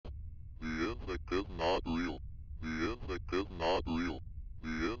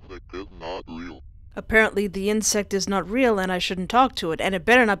Apparently the insect is not real and I shouldn't talk to it, and it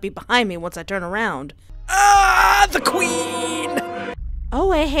better not be behind me once I turn around. Ah, the queen!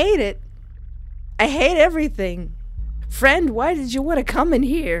 Oh, I hate it. I hate everything. Friend, why did you want to come in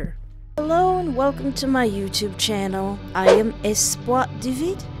here? Hello and welcome to my YouTube channel. I am Espoir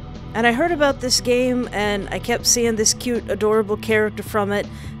David. And I heard about this game and I kept seeing this cute, adorable character from it.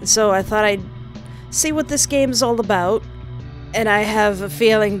 And so I thought I'd see what this game is all about. And I have a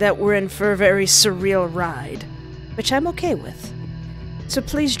feeling that we're in for a very surreal ride, which I'm okay with. So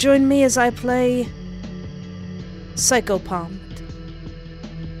please join me as I play Psychopomp.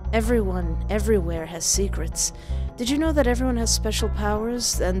 Everyone, everywhere has secrets. Did you know that everyone has special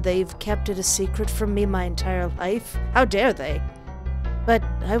powers and they've kept it a secret from me my entire life? How dare they? But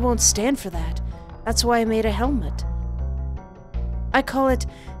I won't stand for that. That's why I made a helmet. I call it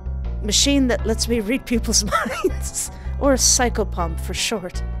Machine That Lets Me Read People's Minds. Or Psychopomp for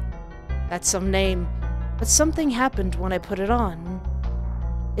short. That's some name, but something happened when I put it on.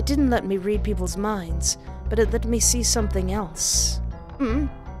 It didn't let me read people's minds, but it let me see something else.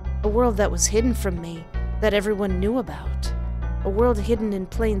 A world that was hidden from me, that everyone knew about. A world hidden in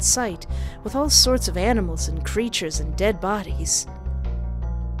plain sight, with all sorts of animals and creatures and dead bodies.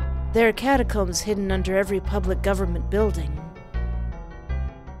 There are catacombs hidden under every public government building.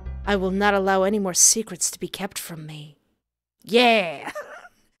 I will not allow any more secrets to be kept from me. Yeah!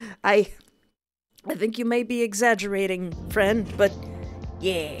 I think you may be exaggerating, friend, but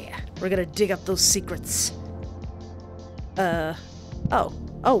yeah, we're gonna dig up those secrets.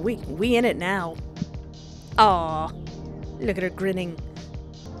 Oh, we in it now. Aw, look at her grinning.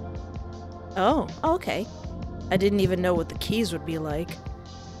 Oh, okay. I didn't even know what the keys would be like.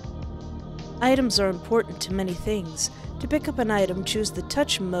 Items are important to many things. To pick up an item, choose the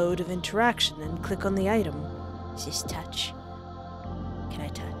touch mode of interaction and click on the item. Is this touch? Can I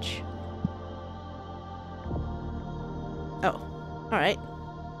touch? Oh, alright.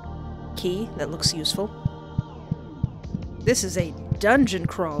 Key, that looks useful. This is a dungeon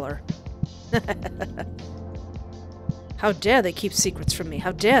crawler. How dare they keep secrets from me?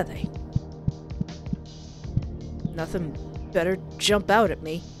 How dare they? Nothing better jump out at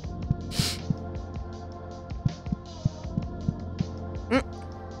me.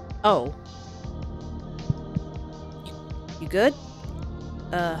 Oh. You good?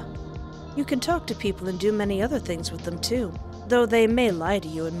 You can talk to people and do many other things with them too, though they may lie to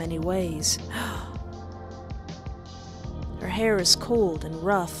you in many ways. Her hair is cold and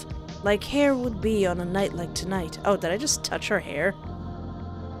rough, like hair would be on a night like tonight. Oh, did I just touch her hair?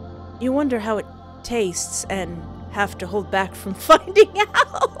 You wonder how it tastes and have to hold back from finding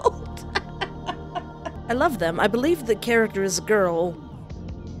out. I love them. I believe the character is a girl.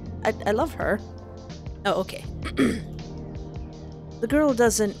 I love her. Oh, okay. The girl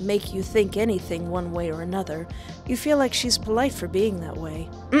doesn't make you think anything one way or another. You feel like she's polite for being that way.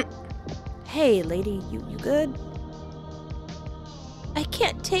 Hey, lady, you good? I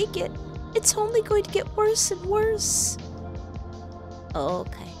can't take it. It's only going to get worse and worse.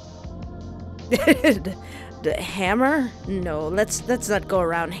 Okay. The hammer? No, let's not go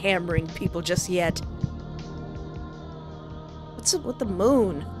around hammering people just yet. What's up with the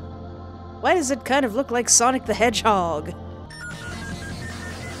moon? Why does it kind of look like Sonic the Hedgehog?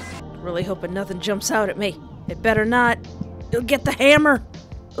 Really hoping nothing jumps out at me. It better not. You'll get the hammer.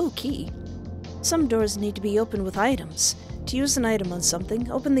 Ooh, key. Some doors need to be opened with items. To use an item on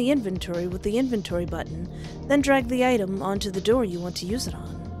something, open the inventory with the inventory button, then drag the item onto the door you want to use it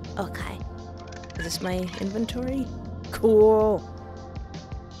on. Okay. Is this my inventory? Cool.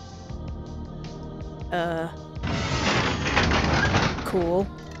 Cool.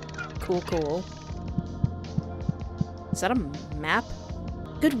 Cool. Is that a map?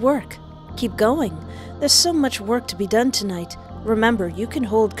 Good work. Keep going. There's so much work to be done tonight. Remember, you can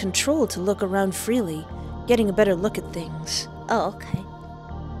hold control to look around freely, getting a better look at things. Oh, okay.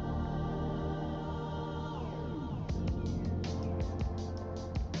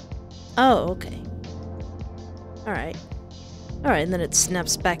 Oh, okay. Alright. Alright, and then it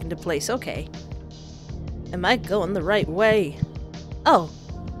snaps back into place. Okay. Am I going the right way? Oh.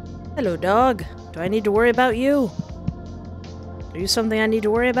 Hello, dog. Do I need to worry about you? Are you something I need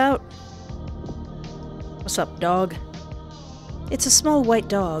to worry about? What's up, dog? It's a small white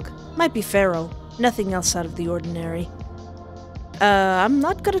dog. Might be feral. Nothing else out of the ordinary. I'm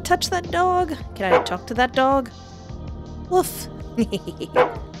not gonna touch that dog. Can I talk to that dog? Woof.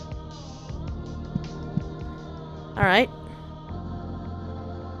 Alright.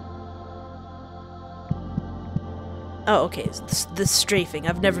 Oh, okay. The strafing.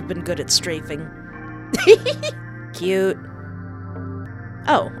 I've never been good at strafing. Cute.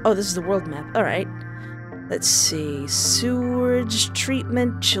 Oh, this is the world map. Alright. Let's see. Sewage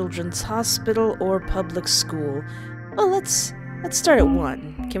treatment, children's hospital, or public school. Well, let's start at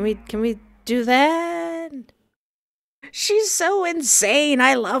 1. Can we do that? She's so insane.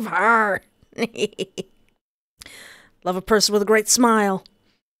 I love her. Love a person with a great smile.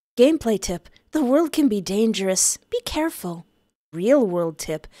 Gameplay tip. The world can be dangerous. Be careful. Real world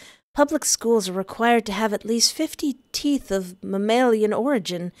tip. Public schools are required to have at least 50 teeth of mammalian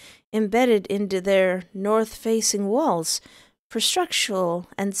origin embedded into their north-facing walls for structural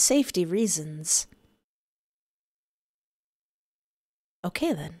and safety reasons.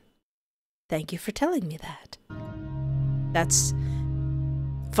 Okay then. Thank you for telling me that. That's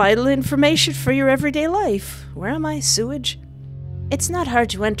vital information for your everyday life. Where am I, sewage? It's not hard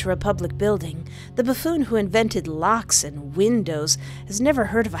to enter a public building. The buffoon who invented locks and windows has never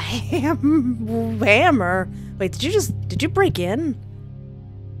heard of a hammer. Wait, did you break in?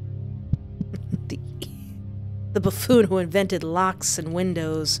 The buffoon who invented locks and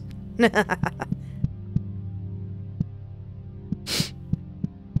windows.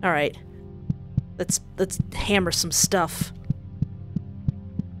 Alright. Let's hammer some stuff.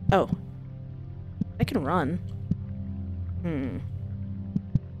 Oh. I can run.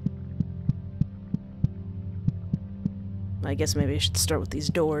 I guess maybe I should start with these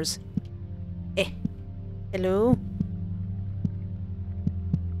doors. Hello?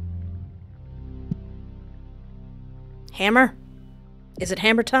 Hammer? Is it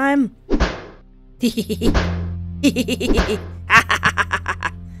hammer time?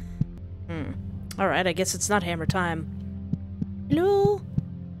 Alright, I guess it's not hammer time. Hello?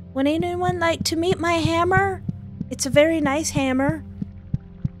 Would anyone like to meet my hammer? It's a very nice hammer.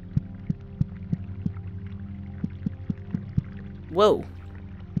 Whoa.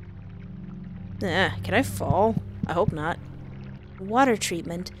 Can I fall? I hope not. Water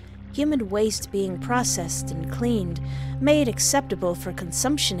treatment. Human waste being processed and cleaned, made acceptable for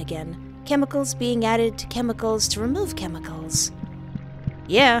consumption again. Chemicals being added to chemicals to remove chemicals.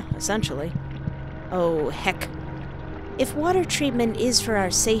 Yeah, essentially. Oh, heck. If water treatment is for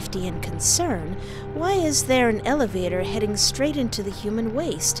our safety and concern, why is there an elevator heading straight into the human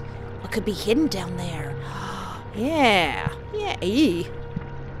waste? What could be hidden down there? Yeah,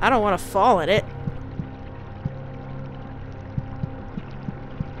 I don't want to fall in it.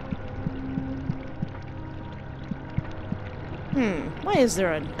 Why is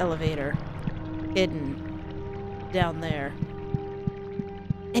there an elevator hidden down there?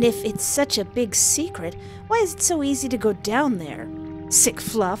 And if it's such a big secret, why is it so easy to go down there? Sick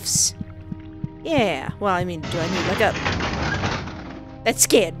fluffs. Yeah, well, I mean, do I need like a... That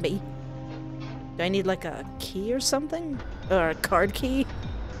scared me. Do I need like a key or something? Or a card key?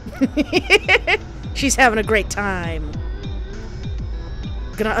 She's having a great time.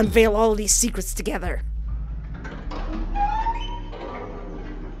 Gonna unveil all of these secrets together.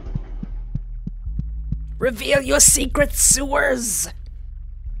 Reveal your secret, sewers!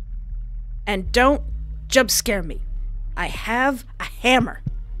 And don't jump scare me. I have a hammer.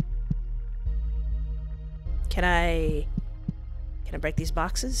 Can I break these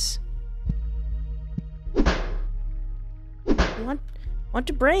boxes? Want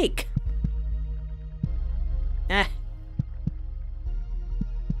to break.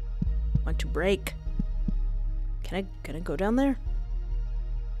 Want to break. Can I go down there?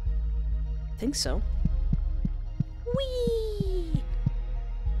 I think so. Whee!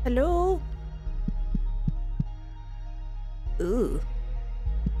 Hello? Ooh.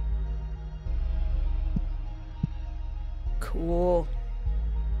 Cool.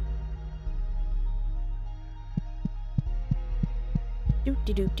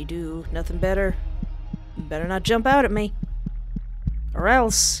 Do. Nothing better. You better not jump out at me. Or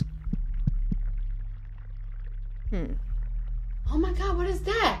else. Oh my god, what is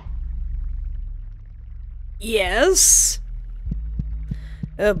that? Yes.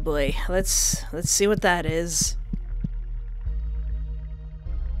 Oh boy, let's see what that is.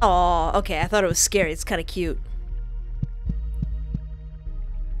 Oh, okay, I thought it was scary. It's kind of cute.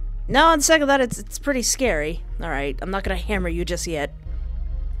 No, on second thought, it's pretty scary. Alright, I'm not gonna hammer you just yet.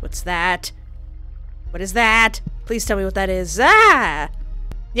 What's that? What is that? Please tell me what that is. Ah!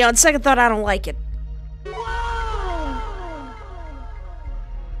 Yeah, on second thought, I don't like it.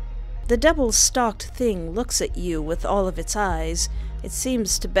 The double-stalked thing looks at you with all of its eyes. It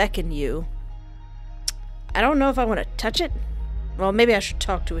seems to beckon you. I don't know if I want to touch it. Well, maybe I should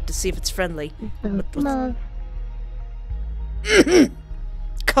talk to it to see if it's friendly.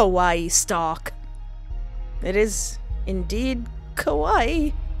 Kawaii stalk. It is indeed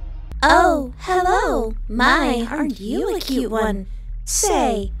kawaii. Oh, hello. My, aren't you a cute one?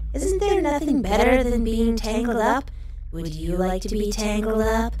 Say, Isn't there nothing better than being tangled up? Would you like to be tangled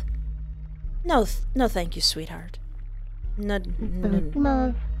up? No, no thank you, sweetheart. No.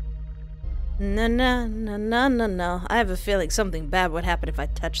 No. I have a feeling something bad would happen if I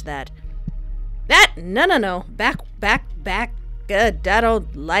touch that. No. Back. Good. I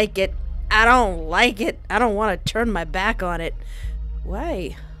don't like it. I don't want to turn my back on it.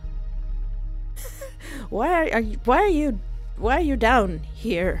 Why? Why are you down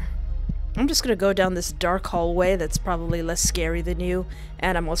here? I'm just gonna go down this dark hallway that's probably less scary than you,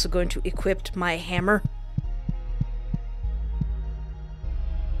 and I'm also going to equip my hammer.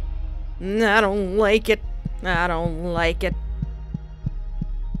 I don't like it.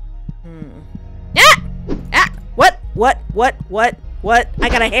 What? I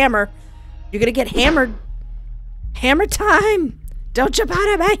got a hammer. You're gonna get hammered. Hammer time! Don't jump out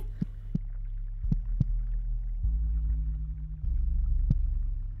at me!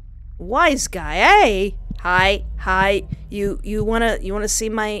 Wise guy, hey! Hi. You wanna see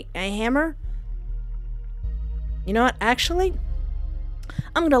my hammer? You know what, actually?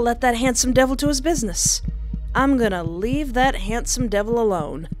 I'm gonna let that handsome devil to his business. I'm gonna leave that handsome devil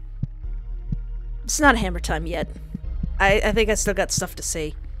alone. It's not hammer time yet. I think I still got stuff to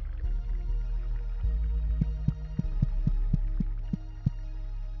see.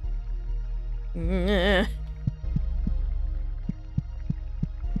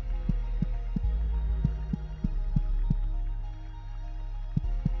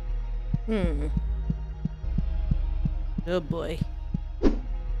 Oh boy.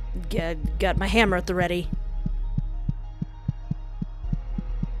 Got my hammer at the ready.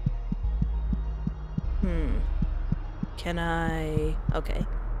 Can I... Okay.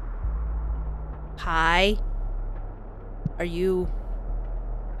 Hi? Are you...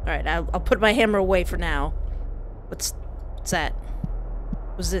 Alright, I'll put my hammer away for now. What's that?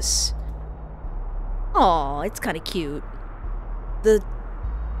 What's this? Aw, it's kinda cute. The...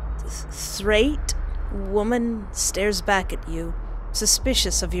 Thrate woman stares back at you,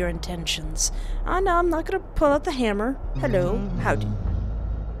 suspicious of your intentions. Oh no, I'm not gonna pull out the hammer. Hello, howdy.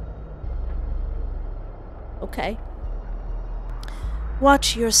 Okay.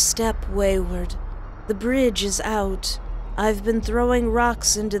 Watch your step, wayward. The bridge is out. I've been throwing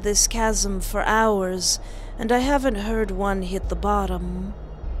rocks into this chasm for hours, and I haven't heard one hit the bottom.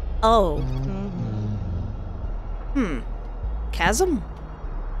 Oh. Chasm?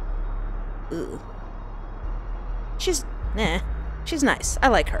 Ugh. She's nice. I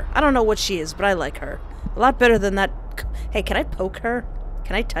like her. I don't know what she is, but I like her. A lot better than that. Hey, can I poke her?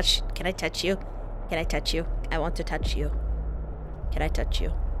 Can I touch you? Can I touch you? I want to touch you. Can I touch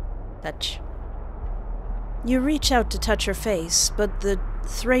you? Touch. You reach out to touch her face, but the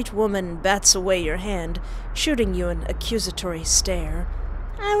Thrate woman bats away your hand, shooting you an accusatory stare.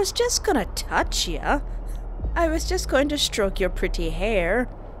 I was just gonna touch ya. I was just going to stroke your pretty hair.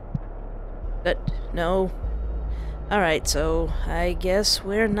 But, no. Alright, so I guess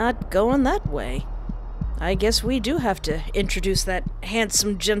we're not going that way. I guess we do have to introduce that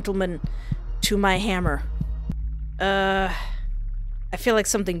handsome gentleman to my hammer. I feel like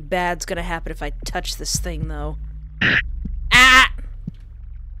something bad's gonna happen if I touch this thing, though. Ah!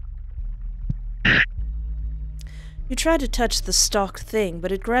 You try to touch the stalked thing,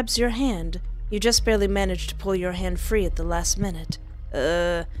 but it grabs your hand. You just barely manage to pull your hand free at the last minute.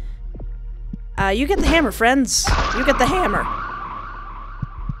 You get the hammer, friends. You get the hammer.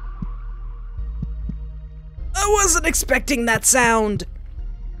 I wasn't expecting that sound.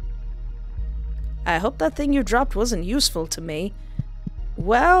 I hope that thing you dropped wasn't useful to me.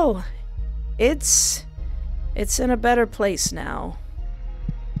 Well, it's in a better place now.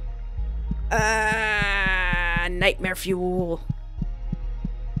 Nightmare fuel.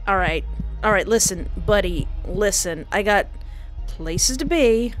 Alright, listen, buddy, listen. I got places to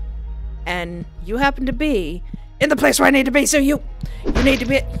be, and you happen to be in the place where I need to be, so you need to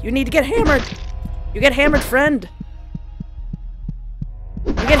get hammered. You get hammered, friend.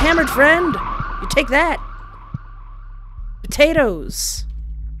 You get hammered, friend. You take that. Potatoes.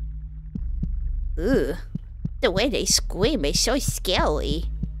 Ugh. The way they scream is so scary.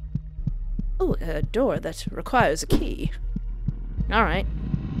 Oh, a door that requires a key. Alright.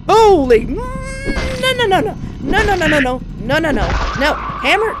 Holy! No!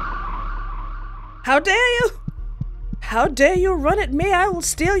 Hammer! How dare you! How dare you run at me? I will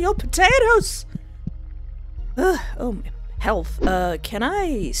steal your potatoes! Oh, health. Can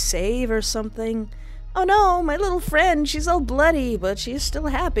I save or something? Oh no, my little friend, she's all bloody, but she's still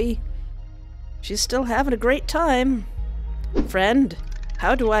happy. She's still having a great time. Friend,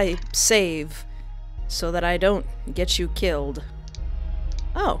 how do I save so that I don't get you killed?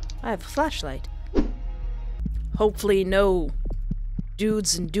 Oh, I have a flashlight. Hopefully no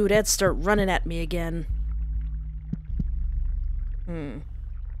dudes and dudettes start running at me again.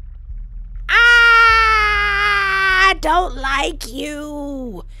 I don't like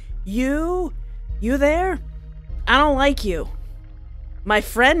you! You? You there? I don't like you. My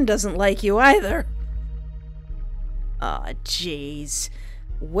friend doesn't like you either. Aw, jeez.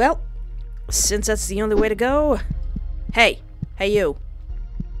 Well, since that's the only way to go... Hey! Hey, you!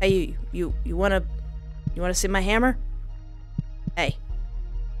 Hey, you wanna see my hammer? Hey.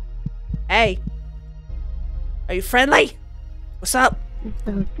 Hey! Are you friendly? What's up?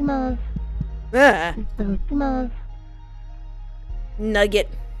 Nugget.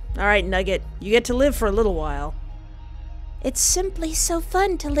 Alright, Nugget. You get to live for a little while. It's simply so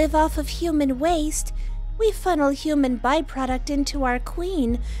fun to live off of human waste. We funnel human byproduct into our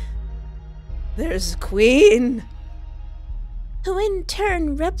queen, There's a queen. who in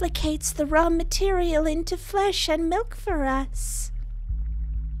turn replicates the raw material into flesh and milk for us.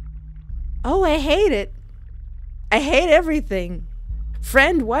 Oh, I hate it. I hate everything.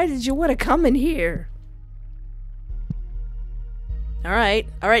 Friend, why did you want to come in here? Alright,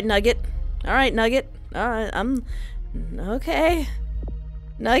 Nugget. Alright, Nugget. Alright, I'm... Okay.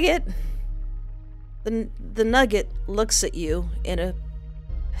 Nugget. The Nugget looks at you in a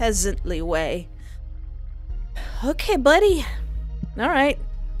peasantly way. Okay, buddy. Alright.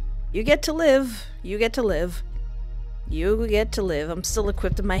 You get to live. You get to live. You get to live. I'm still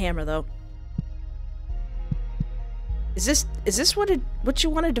equipped in my hammer, though. Is this what you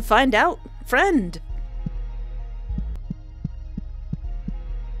wanted to find out, friend?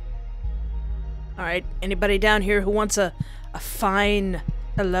 Alright, anybody down here who wants a fine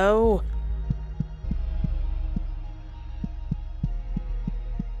hello?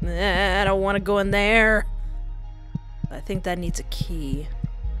 I don't want to go in there. I think that needs a key.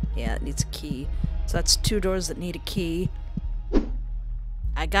 Yeah, it needs a key. So that's 2 doors that need a key.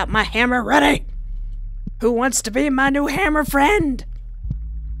 I got my hammer ready! Who wants to be my new hammer friend?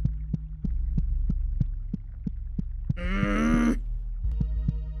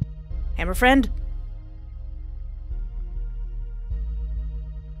 Hammer friend?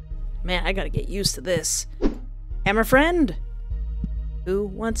 Man, I gotta get used to this. Hammer friend? Who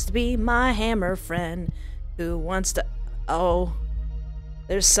wants to be my hammer friend? Who wants to... Oh.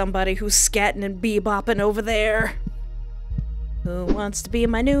 There's somebody who's scatting and bebopping over there. Who wants to be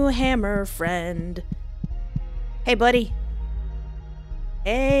my new hammer friend? Hey, buddy.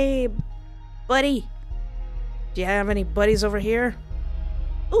 Hey, buddy. Do you have any buddies over here?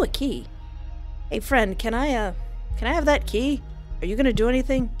 Ooh, a key. Hey, friend, can I have that key? Are you gonna do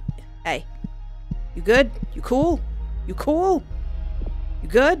anything? Hey. You good? You cool? You cool? You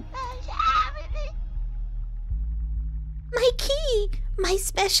good? My key! My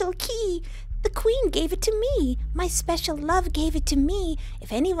special key! The queen gave it to me. My special love gave it to me.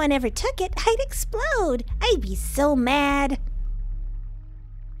 If anyone ever took it, I'd explode. I'd be so mad.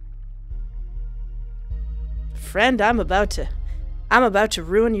 Friend, I'm about to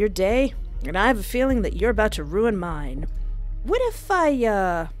ruin your day, and I have a feeling that you're about to ruin mine. What if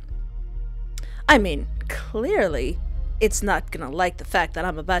I mean, clearly, it's not gonna like the fact that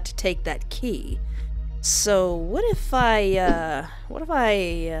I'm about to take that key. So, what if I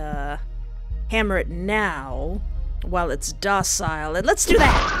hammer it now, while it's docile, and let's do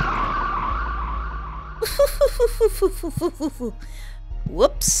that!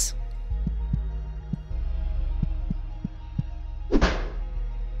 Whoops.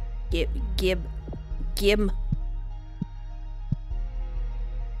 Gim.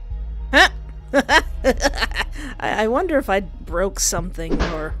 Huh? I wonder if I broke something,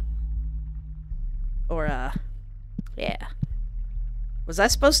 or yeah. Was I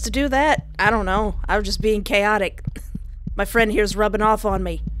supposed to do that? I don't know. I was just being chaotic. My friend here's rubbing off on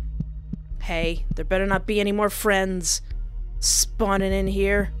me. Hey, there better not be any more friends spawning in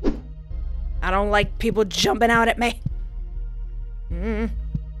here. I don't like people jumping out at me.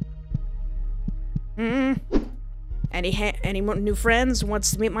 Any more new friends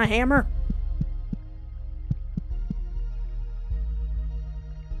wants to meet my hammer?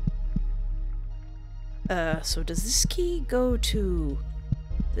 So does this key go to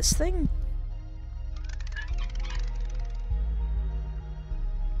this thing?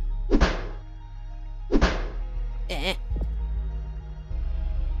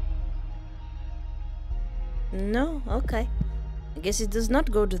 No? Okay. I guess it does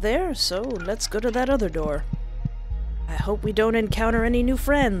not go to there, so let's go to that other door. I hope we don't encounter any new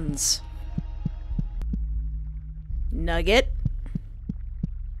friends. Nugget?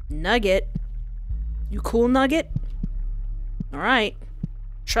 Nugget? You cool, Nugget? Alright.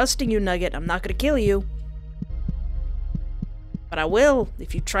 trusting you, Nugget. I'm not gonna kill you. But I will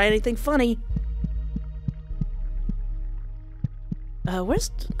if you try anything funny. Where's...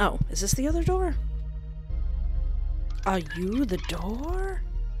 Oh, is this the other door? Are you the door?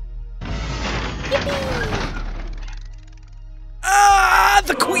 Yippee! Ah,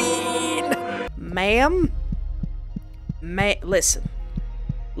 the queen! Ma'am? Listen.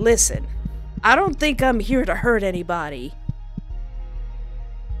 Listen. I don't think I'm here to hurt anybody.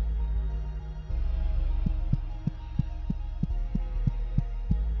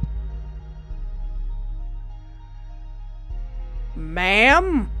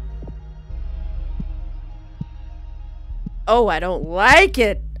 Ma'am? Oh, I don't like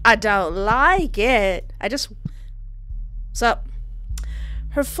it. I don't like it. What's up?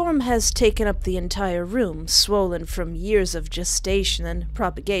 Her form has taken up the entire room, swollen from years of gestation and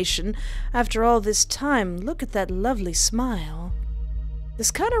propagation. After all this time, look at that lovely smile.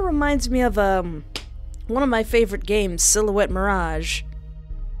 This kind of reminds me of, one of my favorite games, Silhouette Mirage.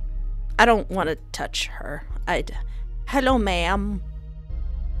 I don't want to touch her. Hello, ma'am.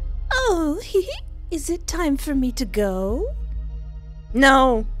 Oh, is it time for me to go?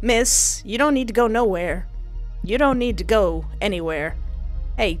 No, miss. You don't need to go nowhere. You don't need to go anywhere.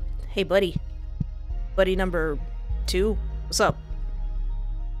 Hey, buddy. Buddy number 2. What's up?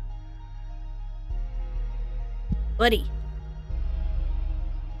 Buddy.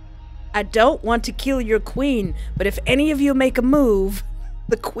 I don't want to kill your queen, but if any of you make a move,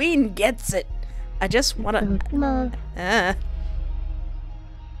 the queen gets it. I just want to...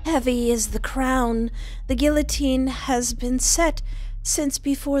 Heavy is the crown. The guillotine has been set since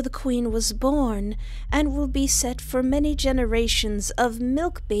before the queen was born, and will be set for many generations of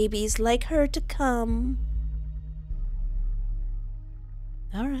milk babies like her to come.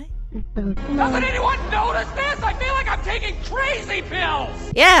 All right. Doesn't anyone notice this? I feel like I'm taking crazy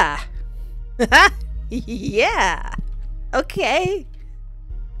pills! Yeah. Yeah. Okay.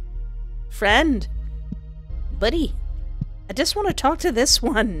 Friend. Buddy. I just want to talk to this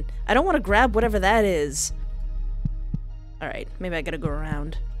one. I don't want to grab whatever that is. Alright, maybe I gotta go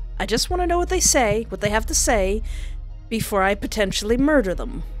around. I just want to know what they say, what they have to say, before I potentially murder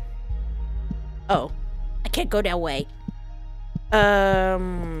them. Oh. I can't go that way.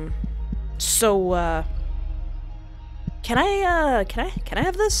 So, can I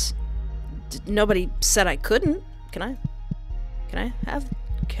have this? Nobody said I couldn't. Can I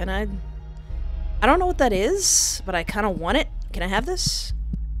I don't know what that is, but I kind of want it. Can I have this?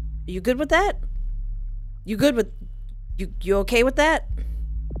 Are you good with that? You good with... You okay with that?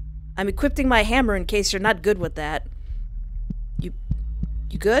 I'm equipping my hammer in case you're not good with that. You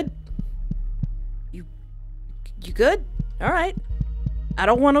good? You good? Alright. I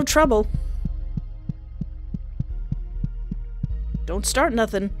don't want no trouble. Don't start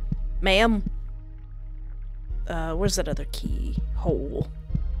nothing, ma'am. Where's that other key? Hole.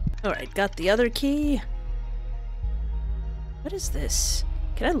 Alright, got the other key. What is this?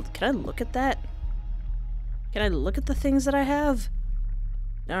 Can I look at that? Can I look at the things that I have?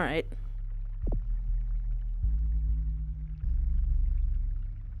 Alright.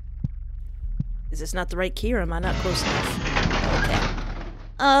 Is this not the right key, or am I not close enough?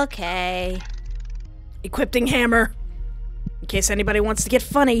 Okay. Equipping hammer. In case anybody wants to get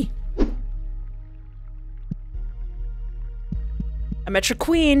funny. I met your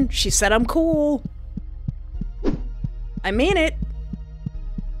queen. She said I'm cool. I mean it.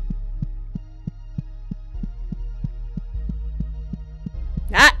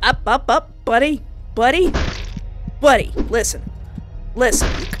 Ah, up, buddy. Buddy, listen.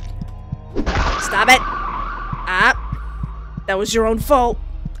 Stop it. Ah, that was your own fault.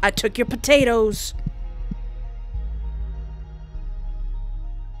 I took your potatoes.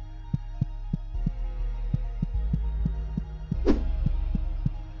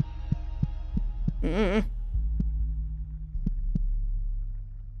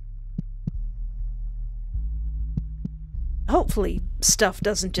 Hopefully, stuff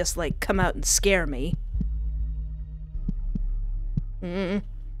doesn't just, like, come out and scare me. I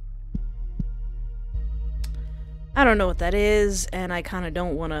don't know what that is, and I kind of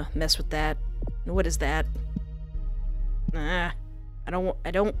don't want to mess with that. What is that? I don't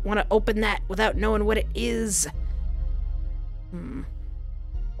want to open that without knowing what it is.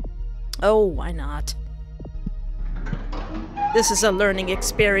 Oh, why not? This is a learning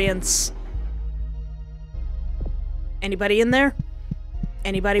experience. Anybody in there?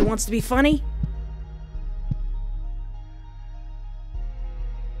 Anybody wants to be funny?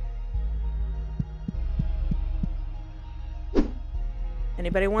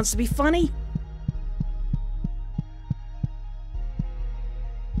 Anybody wants to be funny?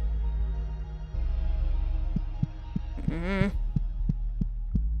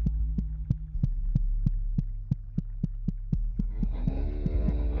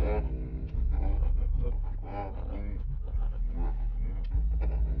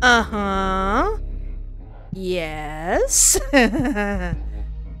 Uh-huh. Yes.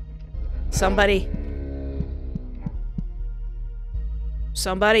 Somebody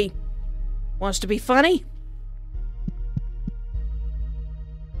wants to be funny?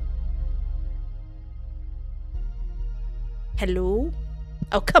 Hello?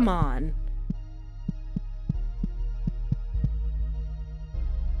 Oh, come on.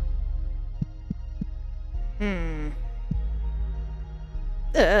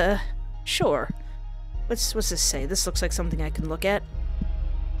 Sure. What's this say? This looks like something I can look at.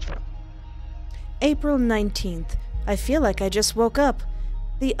 April 19th. I feel like I just woke up.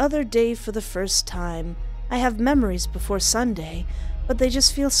 The other day for the first time. I have memories before Sunday, but they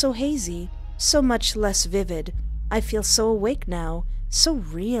just feel so hazy, so much less vivid. I feel so awake now, so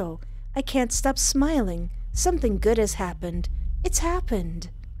real. I can't stop smiling. Something good has happened. It's happened.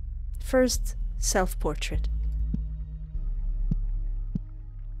 First, self-portrait.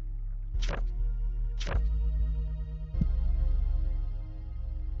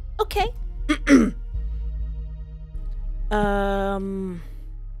 Okay.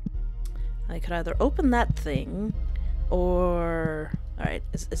 I could either open that thing, or... Alright,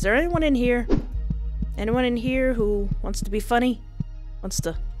 is there anyone in here? Anyone in here who wants to be funny? Wants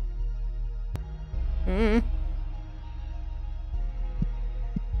to...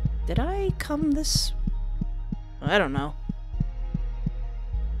 Did I come this... I don't know.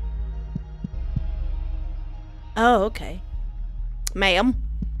 Oh, okay. Ma'am.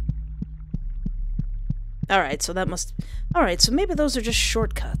 Alright, so that must... Alright, so maybe those are just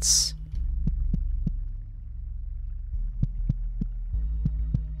shortcuts.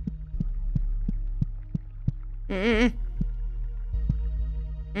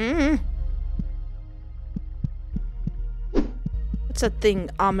 What's that thing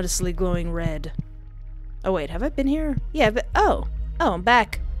ominously glowing red? Oh wait, have I been here? Yeah, but... Oh, I'm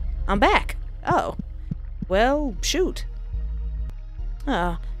back. I'm back. Oh. Well, shoot.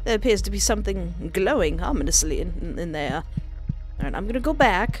 Ah, there appears to be something glowing ominously in there. Alright, I'm gonna go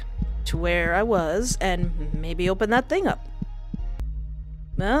back to where I was and maybe open that thing up.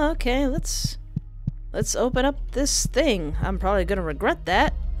 Okay, let's open up this thing. I'm probably gonna regret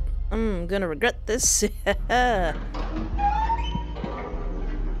that. I'm gonna regret this.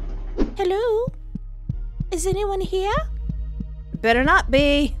 Hello? Is anyone here? Better not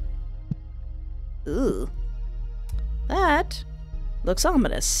be. Ooh. That looks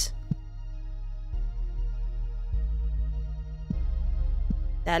ominous.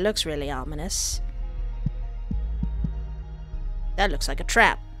 That looks really ominous. That looks like a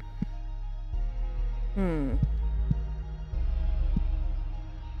trap.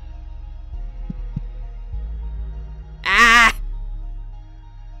 Ah!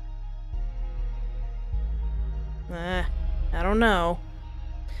 I don't know.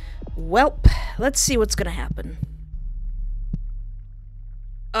 Welp, let's see what's gonna happen.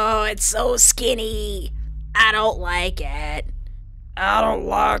 Oh, it's so skinny. I don't like it. I don't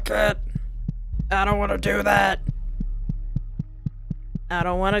like it. I don't want to do that. I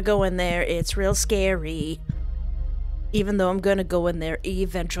don't want to go in there. It's real scary. Even though I'm gonna go in there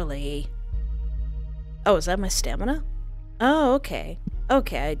eventually. Oh, is that my stamina? Oh, okay.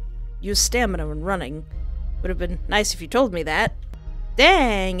 Okay, I used stamina when running. Would have been nice if you told me that.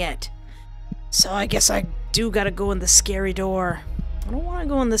 Dang it! So I guess I do gotta go in the scary door. I don't want to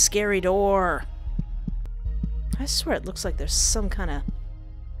go in the scary door. I swear it looks like there's some kind of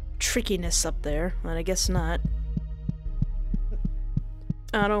trickiness up there, but I guess not.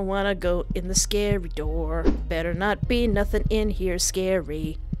 I don't want to go in the scary door. Better not be nothing in here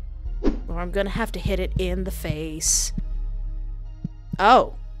scary, or I'm gonna have to hit it in the face.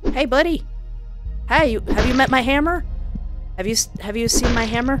 Oh, hey buddy. Hey, have you met my hammer? Have you seen my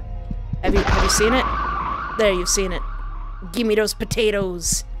hammer? Have you seen it? There, you've seen it. Give me those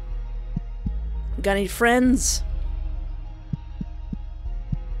potatoes. Got any friends?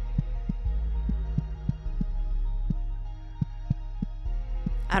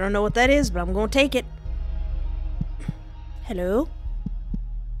 I don't know what that is, but I'm gonna take it. Hello?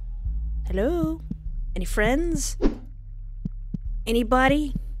 Hello? Any friends?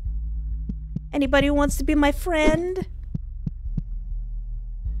 Anybody? Anybody who wants to be my friend?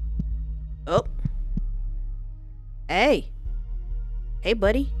 Oh. Hey. Hey,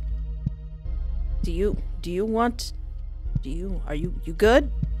 buddy. Are you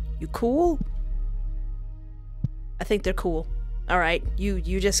good? You cool? I think they're cool. Alright, you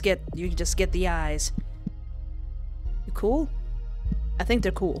just get the eyes. You cool? I think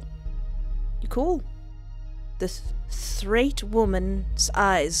they're cool. You cool? This straight woman's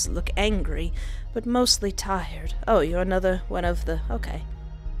eyes look angry, but mostly tired. Oh, you're another one of the... Okay.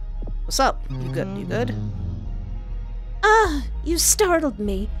 What's up? You good? You good? Ah, you startled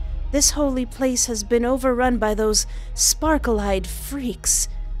me. This holy place has been overrun by those sparkle-eyed freaks.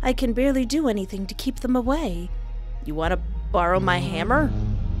 I can barely do anything to keep them away. You want to borrow my hammer?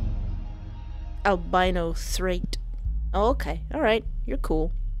 Albino Thrate. Oh, okay. Alright. You're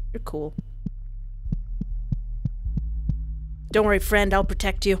cool. You're cool. Don't worry, friend. I'll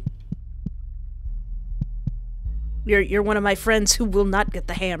protect you. You're one of my friends who will not get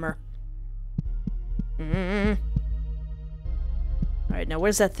the hammer. Alright, now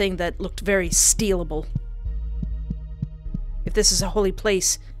where's that thing that looked very stealable? If this is a holy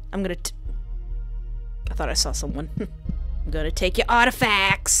place, I'm gonna I thought I saw someone. I'm gonna take your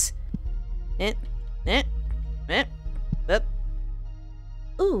artifacts!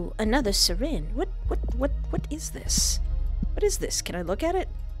 Ooh, another syringe. What is this? What is this? Can I look at it?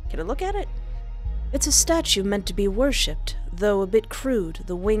 Can I look at it? It's a statue meant to be worshipped, though a bit crude.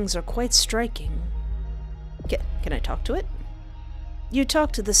 The wings are quite striking. Can I talk to it? You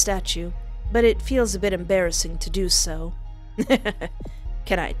talk to the statue, but it feels a bit embarrassing to do so.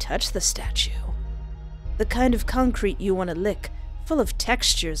 Can I touch the statue? The kind of concrete you want to lick, full of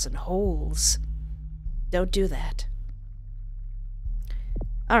textures and holes. Don't do that.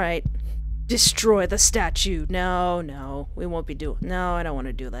 Alright. Destroy the statue. No, we won't be doing... No, I don't want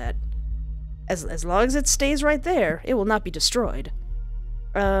to do that. As long as it stays right there, it will not be destroyed.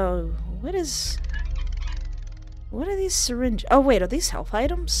 What is... What are these syringes? Oh, wait, are these health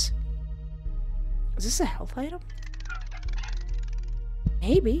items? Is this a health item?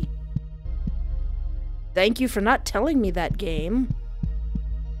 Maybe. Thank you for not telling me that, game.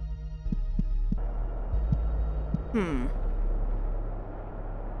 I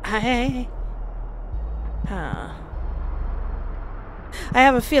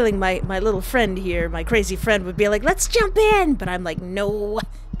have a feeling my little friend here, my crazy friend, would be like, let's jump in! But I'm like, no,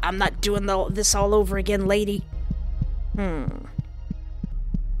 I'm not doing this all over again, lady.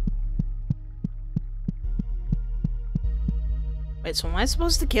 Wait, so am I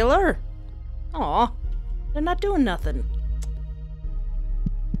supposed to kill her? Aw, they're not doing nothing.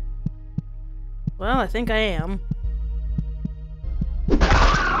 Well, I think I am.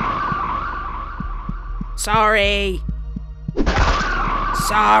 Sorry!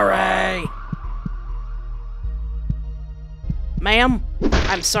 Sorry! Ma'am,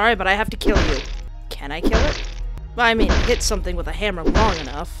 I'm sorry, but I have to kill you. Can I kill it? Well, I mean, hit something with a hammer long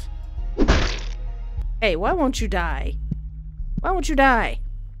enough. Hey, why won't you die? Why won't you die?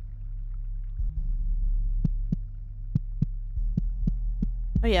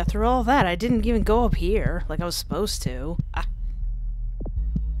 Oh yeah, through all that, I didn't even go up here like I was supposed to.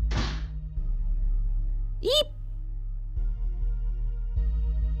 Eep!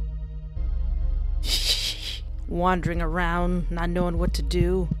 Wandering around, not knowing what to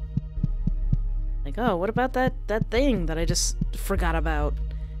do. Like, oh, what about that thing that I just forgot about?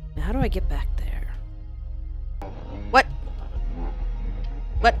 Now, how do I get back there? What?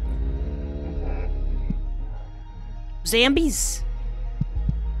 What? Zombies?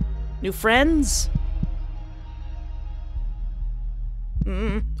 New friends?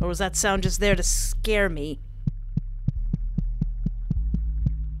 Or was that sound just there to scare me?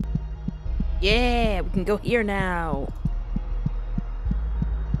 Yeah, we can go here now.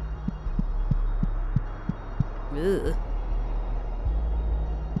 Ugh.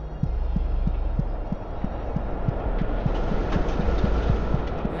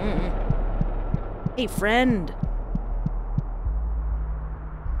 Hey, friend.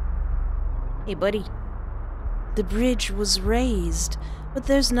 Hey, buddy. The bridge was raised, but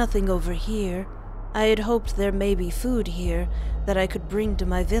there's nothing over here. I had hoped there may be food here that I could bring to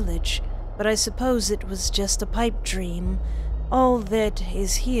my village, but I suppose it was just a pipe dream. All that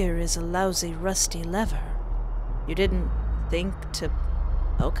is here is a lousy, rusty lever. You didn't think to...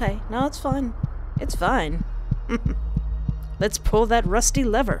 Okay, no, it's fine. It's fine. Let's pull that rusty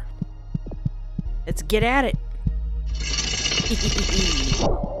lever. Let's get at it.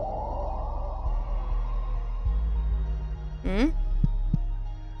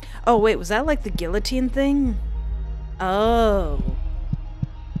 Oh, wait, was that like the guillotine thing? Oh.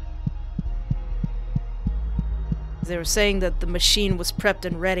 They were saying that the machine was prepped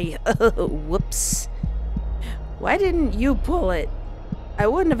and ready. Oh, whoops. Why didn't you pull it? I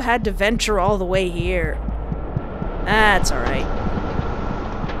wouldn't have had to venture all the way here. That's alright.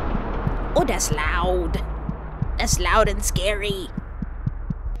 Oh, that's loud. That's loud and scary.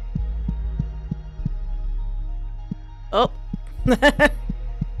 Oh.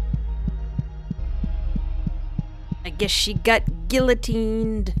 I guess she got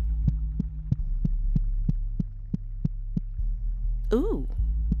guillotined. Ooh.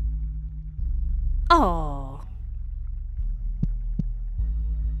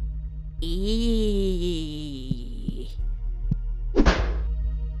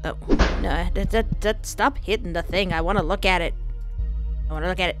 Oh, no, stop hitting the thing. I want to look at it. I want to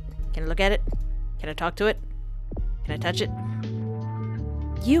look at it. Can I look at it? Can I talk to it? Can I touch it?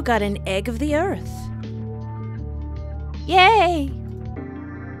 You got an egg of the earth. Yay!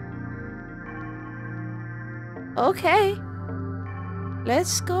 Okay.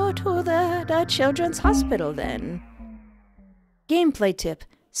 Let's go to the children's hospital then. Gameplay tip.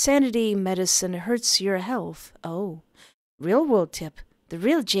 Sanity medicine hurts your health. Oh. Real world tip. The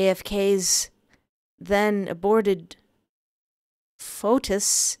real JFK's then aborted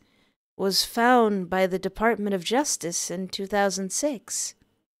foetus was found by the Department of Justice in 2006.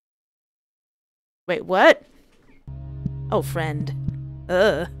 Wait, what? Oh, friend.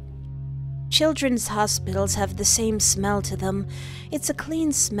 Children's hospitals have the same smell to them. It's a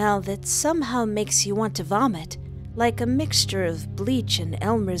clean smell that somehow makes you want to vomit, like a mixture of bleach and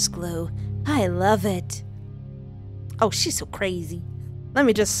Elmer's glue. I love it. Oh, she's so crazy. Let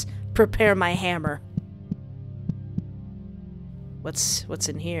me just prepare my hammer. What's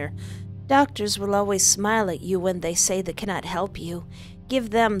in here? Doctors will always smile at you when they say they cannot help you. Give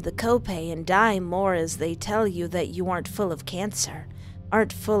them the copay and die more as they tell you that you aren't full of cancer,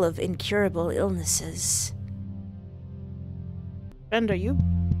 aren't full of incurable illnesses. Friend, are you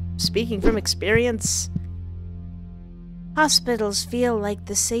speaking from experience? Hospitals feel like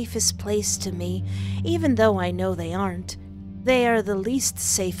the safest place to me, even though I know they aren't. They are the least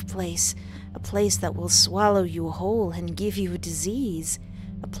safe place, a place that will swallow you whole and give you a disease,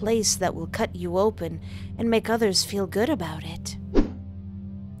 a place that will cut you open and make others feel good about it.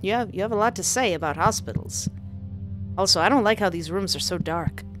 Yeah, you have a lot to say about hospitals. Also, I don't like how these rooms are so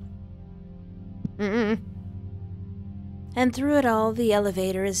dark. And through it all, the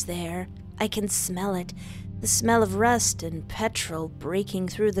elevator is there. I can smell it. The smell of rust and petrol breaking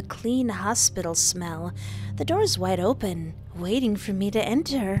through the clean hospital smell. The door's wide open, waiting for me to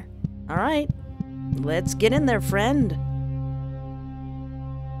enter. All right, let's get in there, friend.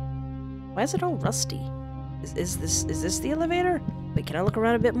 Why is it all rusty? Is this the elevator? Wait, can I look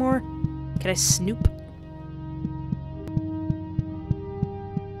around a bit more? Can I snoop?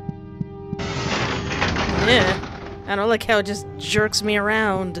 Yeah, I don't like how it just jerks me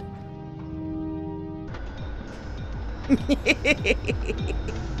around.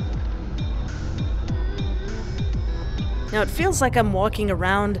 Now it feels like I'm walking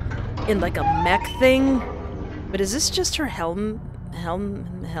around in like a mech thing, but is this just her helmet?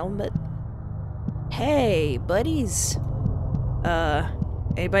 Hey, buddies.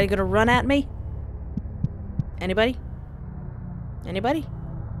 Anybody gonna run at me? Anybody? Anybody?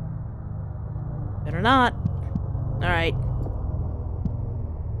 Better not. Alright.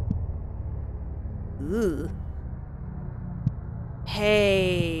 Ooh.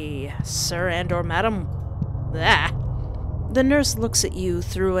 Hey, sir and/or madam. Ah. The nurse looks at you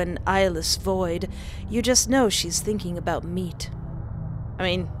through an eyeless void. You just know she's thinking about meat. I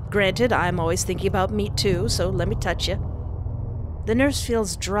mean, granted, I'm always thinking about meat too, so let me touch you. The nurse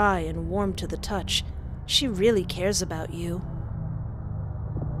feels dry and warm to the touch. She really cares about you.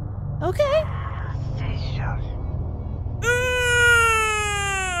 Okay.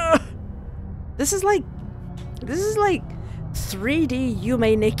 This is like 3D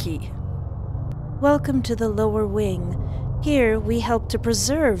Yume Nikki. Welcome to the lower wing. Here we help to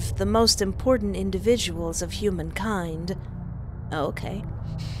preserve the most important individuals of humankind. Okay.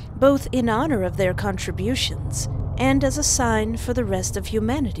 Both in honor of their contributions and as a sign for the rest of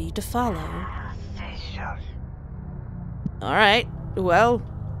humanity to follow. Alright, well,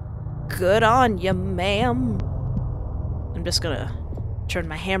 good on ya, ma'am. I'm just gonna turn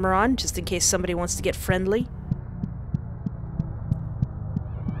my hammer on just in case somebody wants to get friendly.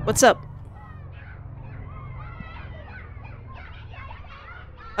 What's up?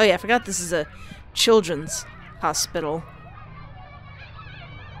 Oh yeah, I forgot this is a children's hospital.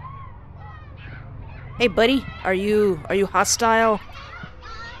 Hey buddy, are you hostile?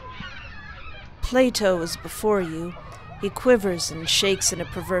 Plato is before you. He quivers and shakes in a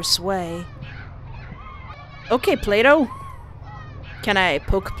perverse way. Okay, Plato. Can I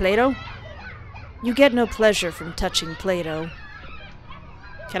poke Plato? You get no pleasure from touching Plato.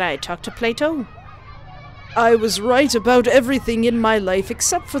 Can I talk to Plato? I was right about everything in my life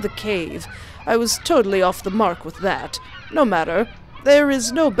except for the cave. I was totally off the mark with that. No matter. There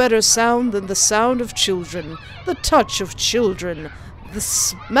is no better sound than the sound of children, the touch of children, the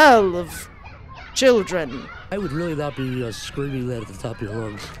smell of children. I would really not be screaming that at the top of your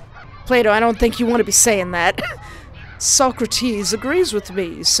lungs. Plato, I don't think you want to be saying that. Socrates agrees with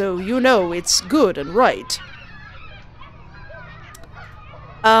me, so you know it's good and right.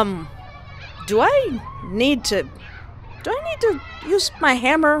 Do I need to Do I need to use my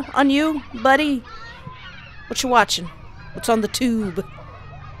hammer on you, buddy? What you watching? What's on the tube?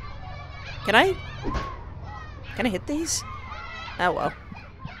 Can I hit these? Oh well.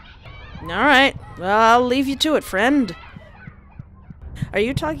 Alright, well, I'll leave you to it, friend. Are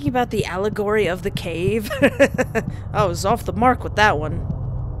you talking about the allegory of the cave? I was off the mark with that one.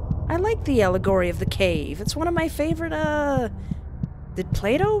 I like the allegory of the cave. It's one of my favorite, Did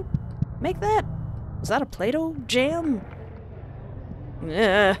Plato make that? Was that a Plato jam?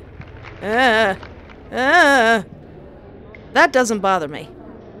 That doesn't bother me.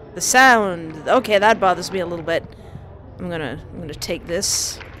 The sound, okay, that bothers me a little bit. I'm gonna take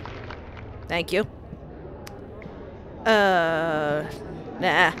this. Thank you. Nah.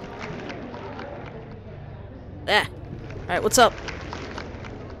 Alright, what's up?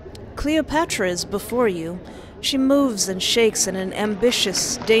 Cleopatra is before you. She moves and shakes in an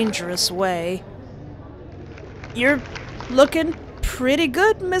ambitious, dangerous way. You're looking pretty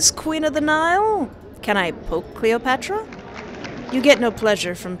good, Miss Queen of the Nile. Can I poke Cleopatra? You get no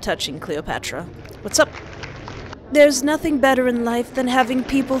pleasure from touching Cleopatra. What's up? There's nothing better in life than having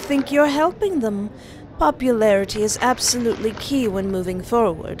people think you're helping them. Popularity is absolutely key when moving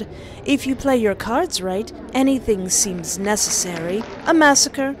forward. If you play your cards right, anything seems necessary. A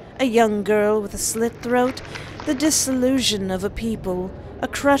massacre, a young girl with a slit throat, the disillusion of a people, a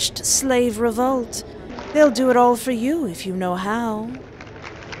crushed slave revolt. They'll do it all for you if you know how.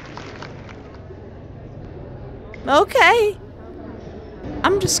 Okay.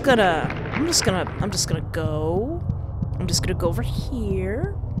 I'm just gonna go. I'm just gonna go over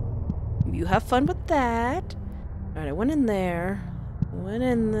here. You have fun with that. Alright, I went in there. Went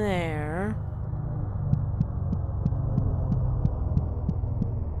in there.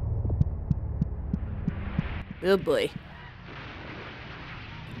 Oh boy.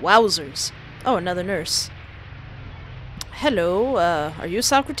 Wowzers. Oh, another nurse. Hello, are you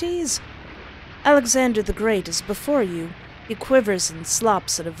Socrates? Alexander the Great is before you. He quivers and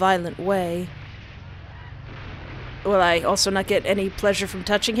slops in a violent way. Will I also not get any pleasure from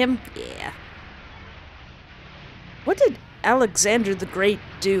touching him? Yeah. What did Alexander the Great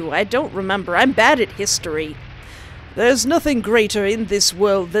do? I don't remember. I'm bad at history. There's nothing greater in this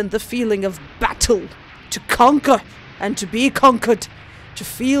world than the feeling of battle. To conquer and to be conquered. To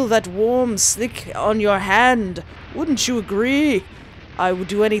feel that warm slick on your hand. Wouldn't you agree? I would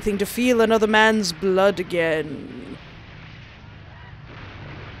do anything to feel another man's blood again.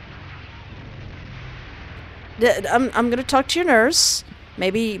 I'm gonna talk to your nurse.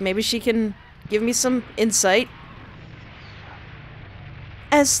 Maybe she can give me some insight.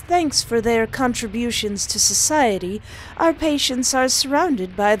 As thanks for their contributions to society, our patients are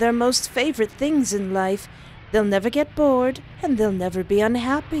surrounded by their most favorite things in life. They'll never get bored, and they'll never be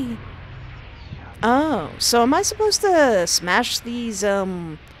unhappy. Oh, so am I supposed to smash these,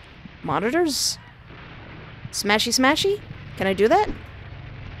 monitors? Smashy smashy? Can I do that?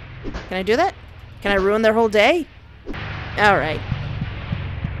 Can I do that? Can I ruin their whole day? Alright.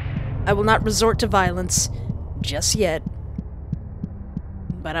 I will not resort to violence. Just yet.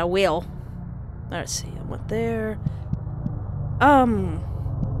 But I will. Let's see, I went there.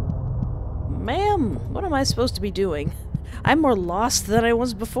 Ma'am, what am I supposed to be doing? I'm more lost than I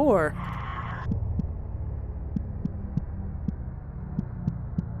was before.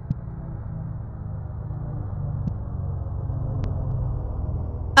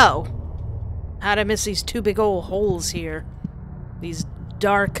 Oh. How'd I miss these two big old holes here? These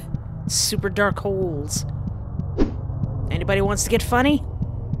dark, super dark holes. Anybody wants to get funny?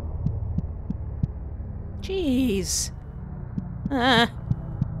 Jeez.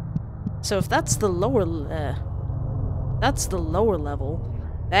 So if that's the lower, level.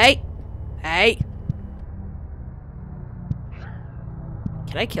 Hey! Hey!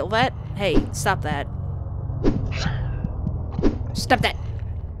 Can I kill that? Hey, stop that. Stop that!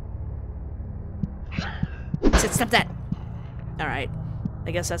 I said stop that! Alright.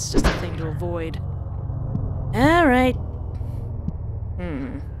 I guess that's just a thing to avoid. Alright.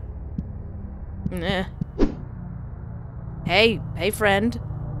 Nah. Hey friend.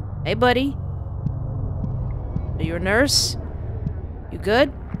 Hey buddy. Are you a nurse? You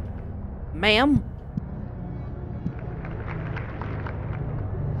good? Ma'am?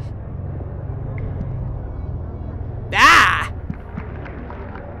 Ah!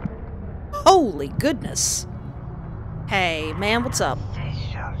 Holy goodness. Hey, ma'am, what's up?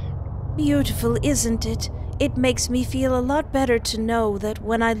 Beautiful, isn't it? It makes me feel a lot better to know that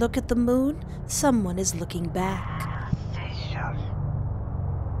when I look at the moon, someone is looking back.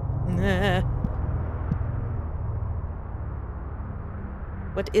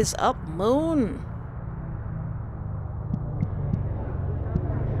 What is up, moon?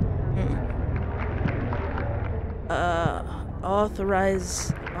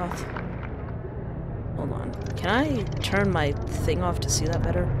 Authorize... Hold on. Can I turn my thing off to see that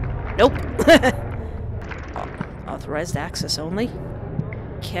better? Nope! Authorized access only.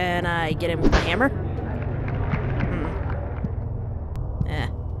 Can I get in with a hammer?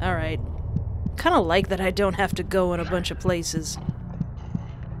 Alright. Kinda like that I don't have to go in a bunch of places.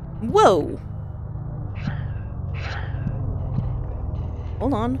 Whoa!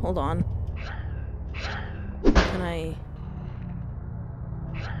 Hold on, hold on. Can I...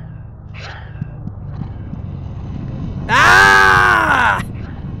 Ah!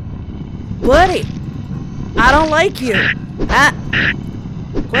 Buddy! I don't like you! Ah!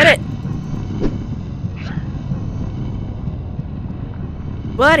 Quit it!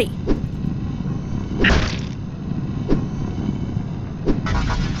 Buddy!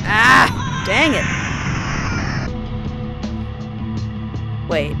 Ah! Dang it!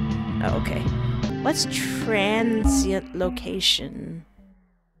 Wait. Oh, okay. What's transient location?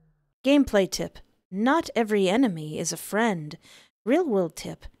 Gameplay tip. Not every enemy is a friend. Real world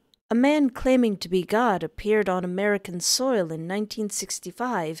tip. A man claiming to be God appeared on American soil in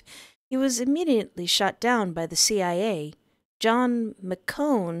 1965. He was immediately shot down by the CIA. John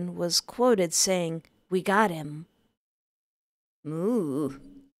McCone was quoted saying, "We got him." Ooh.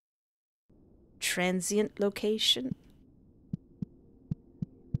 Transient location?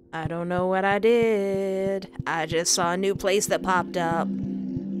 I don't know what I did. I just saw a new place that popped up.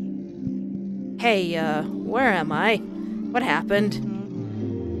 Hey, where am I? What happened?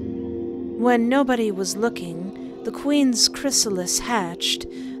 When nobody was looking, the Queen's chrysalis hatched.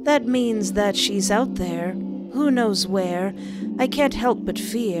 That means that she's out there. Who knows where? I can't help but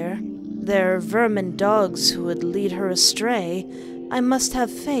fear. There are vermin dogs who would lead her astray. I must have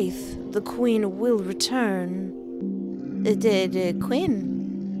faith. The Queen will return. The Queen?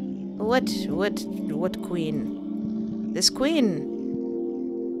 What Queen? This Queen?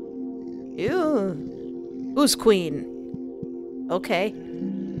 Ew. Who's Queen? Okay.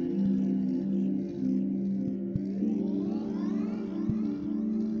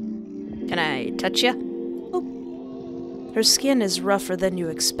 Can I touch ya? Oh. Her skin is rougher than you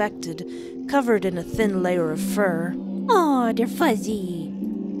expected, covered in a thin layer of fur. Oh, they're fuzzy.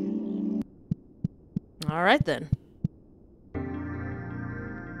 Alright then.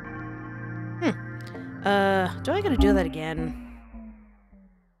 Do I gotta do that again?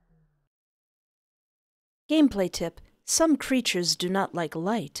 Gameplay tip. Some creatures do not like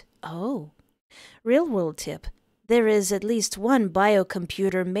light. Oh. Real world tip. There is at least one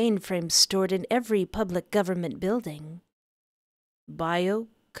biocomputer mainframe stored in every public government building.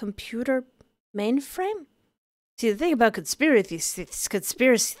 Biocomputer mainframe? See, the thing about conspiracy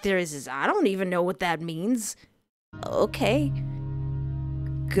theories is I don't even know what that means. Okay.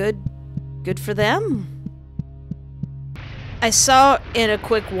 Good for them. I saw in a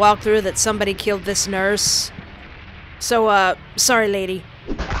quick walkthrough that somebody killed this nurse. So, sorry, lady.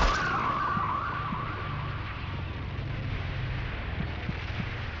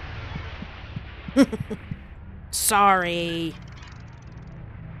 Sorry.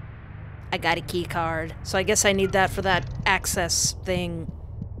 I got a key card, so I guess I need that for that access thing.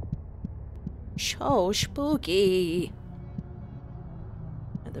 So spooky.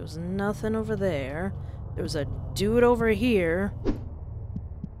 And there was nothing over there. There was a dude over here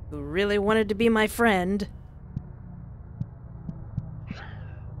who really wanted to be my friend.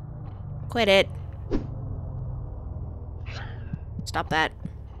 Quit it. Stop that.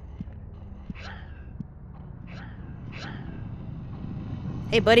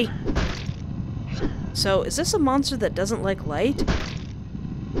 Hey, buddy. So, is this a monster that doesn't like light?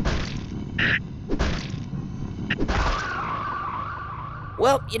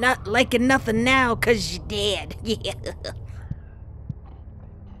 Well, you're not liking nothing now, 'cause you're dead. Yeah.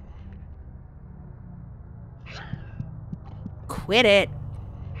 Quit it.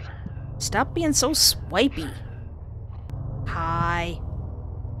 Stop being so swipey. Hi.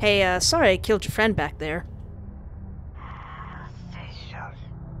 Hey, sorry I killed your friend back there.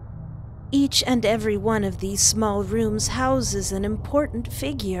 Each and every one of these small rooms houses an important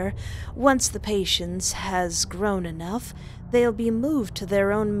figure. Once the patient has grown enough, they'll be moved to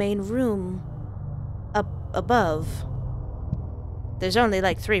their own main room up above. There's only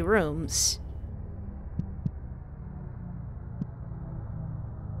like 3 rooms.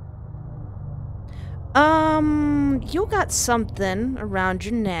 You got something around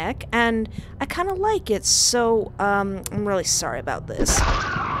your neck, and I kind of like it, so, I'm really sorry about this.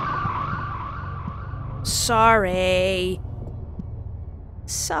 Sorry.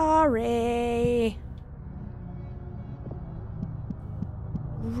 Sorry.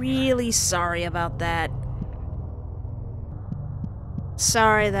 Really sorry about that.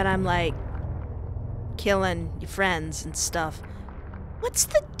 Sorry that I'm, like, killing your friends and stuff. What's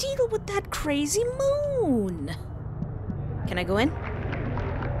the deal with that crazy moon? Can I go in?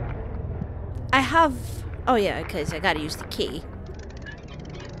 I have... Oh yeah, because I gotta use the key.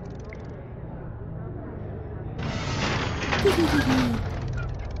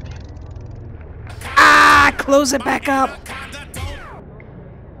 Ah! Close it back up!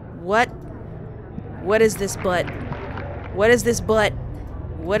 What? What is this butt? What is this butt?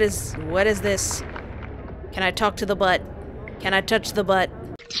 What is this? Can I talk to the butt? Can I touch the butt?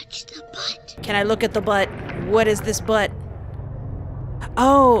 Touch the butt. Can I look at the butt? What is this butt?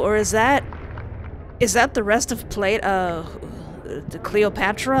 Oh, or is that the rest of the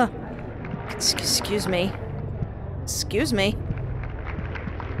Cleopatra? Excuse me. Excuse me.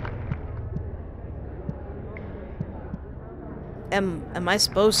 Am I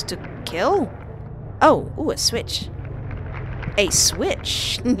supposed to kill? Oh, ooh, a switch. A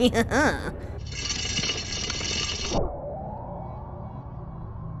switch.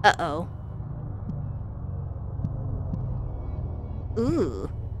 Uh-oh. Ooh.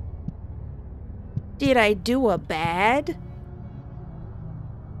 Did I do a bad?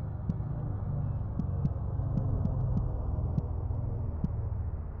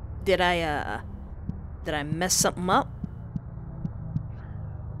 Did I mess something up?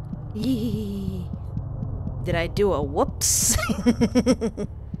 Yee. Did I do a whoops?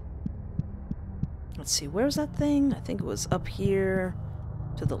 Let's see, where's that thing? I think it was up here,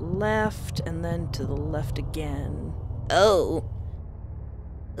 to the left, and then to the left again. Oh.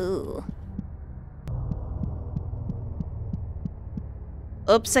 Ooh.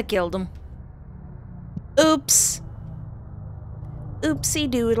 Oops, I killed him. Oops. Oopsie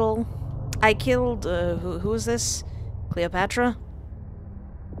doodle. I killed, who is this? Cleopatra?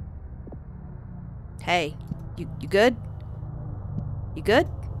 Hey, you good? You good?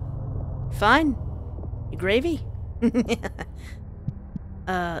 Fine? You gravy?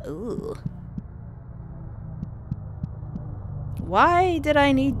 Ooh. Why did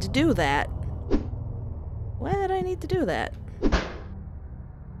I need to do that? Why did I need to do that?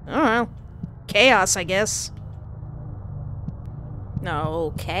 I don't know. Chaos, I guess.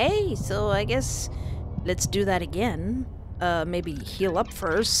 Okay, so I guess let's do that again. Maybe heal up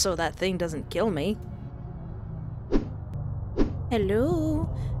first so that thing doesn't kill me. Hello?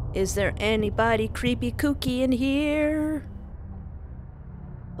 Is there anybody creepy kooky in here?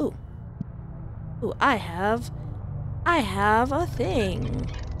 Ooh. Ooh, I have a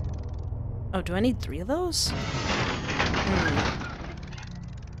thing. Oh, do I need 3 of those?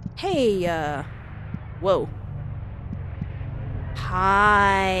 Hey, whoa.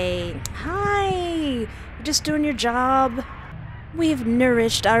 Hi. You're just doing your job. We've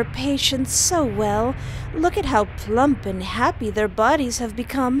nourished our patients so well. Look at how plump and happy their bodies have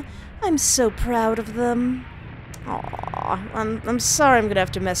become. I'm so proud of them. Aw, I'm sorry I'm gonna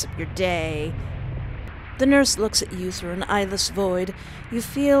have to mess up your day. The nurse looks at you through an eyeless void. You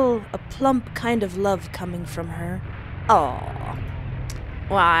feel a plump kind of love coming from her. Aw.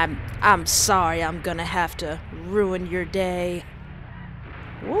 Well, I'm sorry I'm gonna have to ruin your day.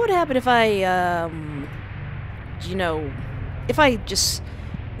 What would happen if I, you know, if I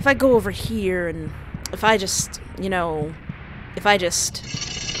go over here and if I just, you know,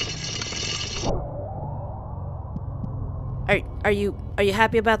 Are you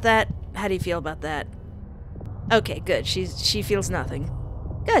happy about that? How do you feel about that? Okay, good. She feels nothing.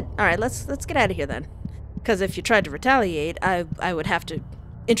 Good. All right, let's get out of here then. Because if you tried to retaliate, I would have to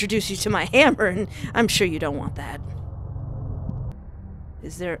introduce you to my hammer, and I'm sure you don't want that.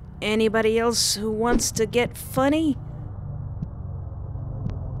 Is there anybody else who wants to get funny?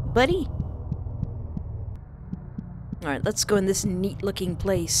 Buddy? Alright, let's go in this neat-looking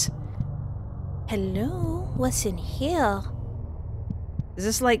place. Hello? What's in here? Is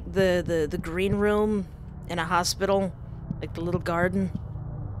this like the green room in a hospital? Like the little garden?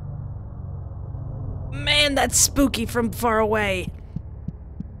 Man, that's spooky from far away.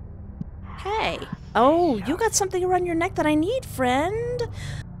 Hey. Oh, you got something around your neck that I need, friend.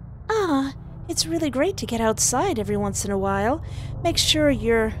 Ah, it's really great to get outside every once in a while. Make sure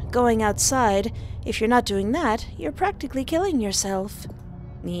you're going outside. If you're not doing that, you're practically killing yourself.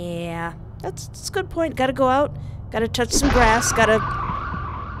 Yeah, that's a good point. Gotta go out, gotta touch some grass, gotta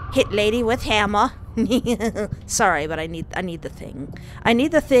hit lady with hammer. Sorry, but I need the thing. I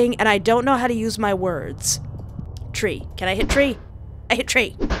need the thing, and I don't know how to use my words. Tree. Can I hit tree? I hit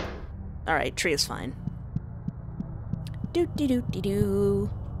tree. Alright, tree is fine. Doo-dee-doo-dee-doo.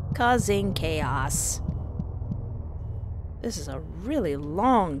 Causing chaos. This is a really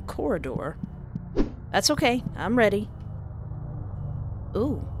long corridor. That's okay. I'm ready.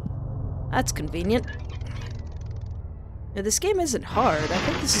 Ooh. That's convenient. Now, this game isn't hard. I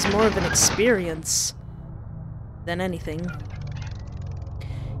think this is more of an experience than anything.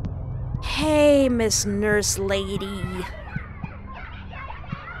 Hey, Miss Nurse Lady.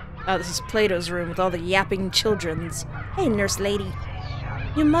 Oh, this is Plato's room with all the yapping childrens. Hey, Nurse Lady.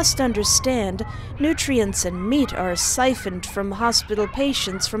 You must understand, nutrients and meat are siphoned from hospital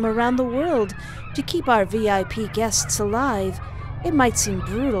patients from around the world to keep our VIP guests alive. It might seem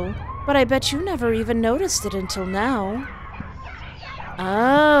brutal, but I bet you never even noticed it until now.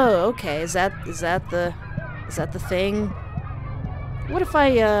 Oh, okay. Is that the thing? What if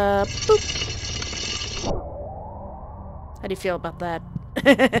I boop? How do you feel about that?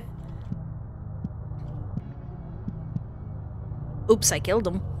 Oops, I killed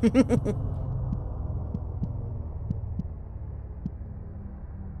him.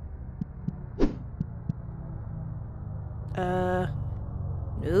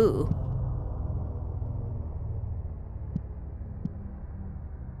 No.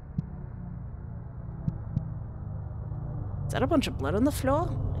 Is that a bunch of blood on the floor?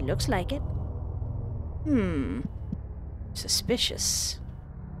 It looks like it. Suspicious.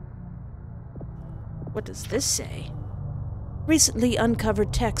 What does this say? Recently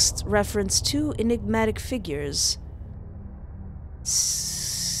uncovered texts reference two enigmatic figures.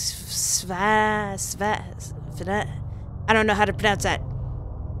 I don't know how to pronounce that.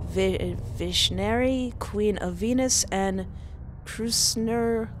 Vishnari, Queen of Venus, and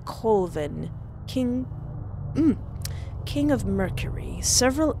Krusner Colvin, King of Mercury.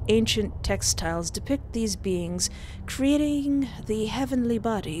 Several ancient textiles depict these beings creating the heavenly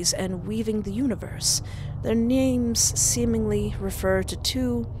bodies and weaving the universe. Their names seemingly refer to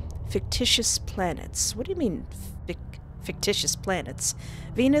two fictitious planets. What do you mean, fictitious planets?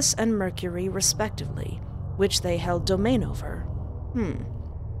 Venus and Mercury, respectively, which they held domain over.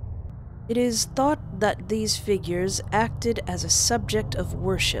 It is thought that these figures acted as a subject of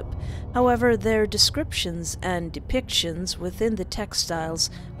worship. However, their descriptions and depictions within the textiles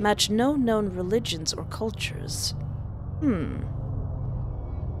match no known religions or cultures.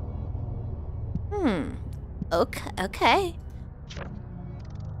 Okay.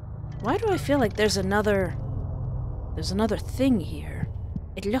 Why do I feel like there's another thing here?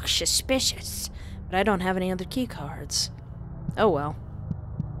 It looks suspicious, but I don't have any other key cards. Oh well.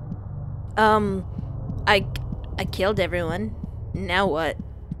 I killed everyone. Now what?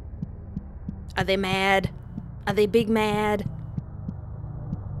 Are they mad? Are they big mad?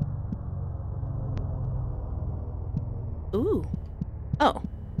 Ooh. Oh.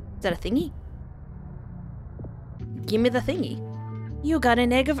 Is that a thingy? Give me the thingy. You got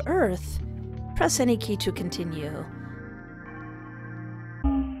an egg of earth. Press any key to continue.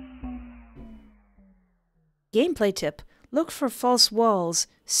 Gameplay tip. Look for false walls.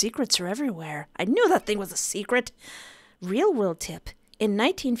 Secrets are everywhere. I knew that thing was a secret. Real world tip. In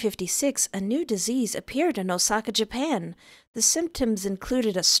 1956, a new disease appeared in Osaka, Japan. The symptoms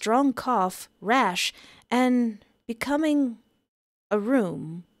included a strong cough, rash, and becoming a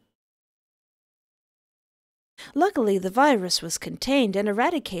room. Luckily, the virus was contained and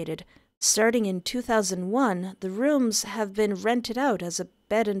eradicated. Starting in 2001, the rooms have been rented out as a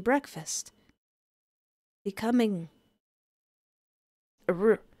bed and breakfast. Becoming a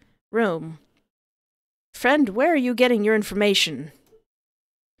room. Friend, where are you getting your information?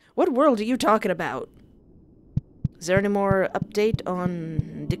 What world are you talking about? Is there any more update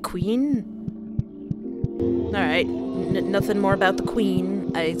on the Queen? Alright, nothing more about the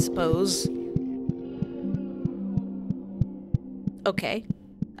Queen, I suppose. Okay,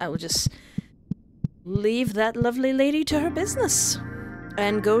 I will just leave that lovely lady to her business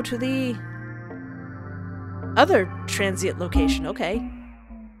and go to the other transient location. Okay.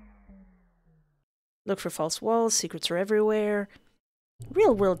 Look for false walls. Secrets are everywhere.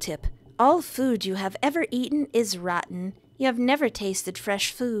 Real world tip. All food you have ever eaten is rotten. You have never tasted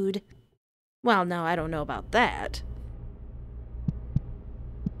fresh food. Well, no, I don't know about that.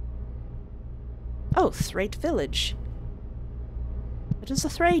 Oh, Thrate Village. What is a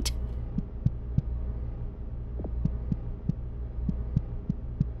Thrate?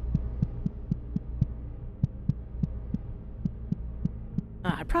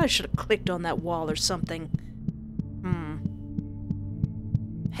 I probably should have clicked on that wall or something.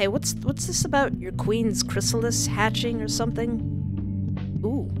 Hey, what's this about your queen's chrysalis hatching or something?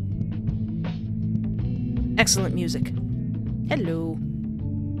 Ooh. Excellent music. Hello.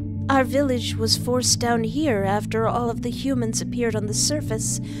 Our village was forced down here after all of the humans appeared on the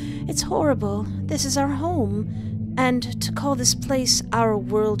surface. It's horrible. This is our home. And to call this place our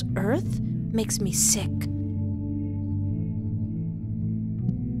world Earth makes me sick.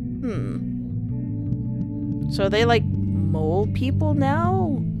 So are they like mole people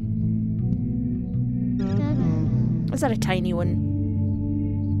now? Is that a tiny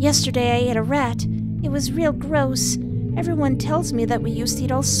one? Yesterday I ate a rat. It was real gross. Everyone tells me that we used to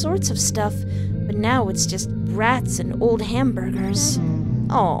eat all sorts of stuff, but now it's just rats and old hamburgers.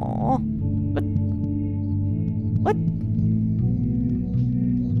 Aww. What?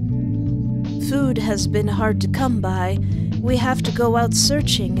 Food has been hard to come by. We have to go out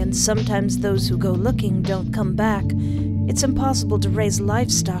searching, and sometimes those who go looking don't come back. It's impossible to raise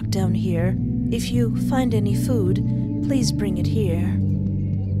livestock down here. If you find any food, please bring it here.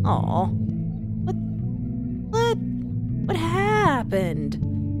 Aw. What happened?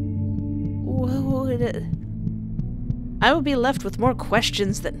 I will be left with more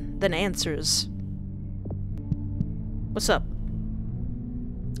questions than answers. What's up?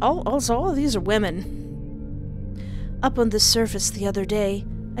 All of these are women. Up on the surface the other day,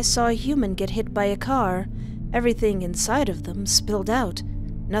 I saw a human get hit by a car. Everything inside of them spilled out.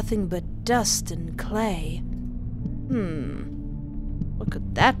 Nothing but dust and clay. What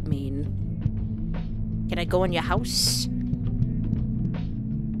could that mean? Can I go in your house?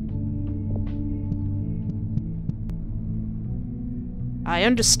 I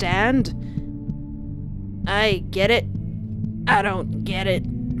understand. I get it. I don't get it.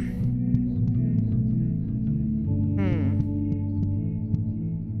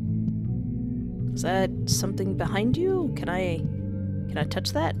 Is that something behind you? Can I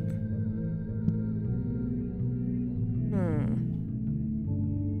touch that?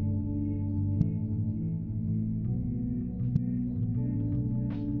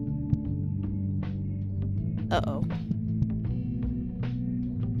 Uh-oh.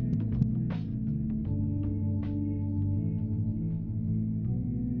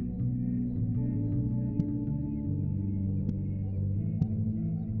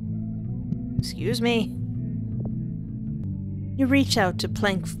 Excuse me. You reach out to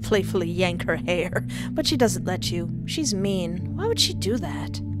playfully yank her hair, but she doesn't let you. She's mean. Why would she do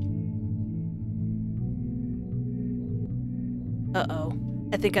that? Uh-oh.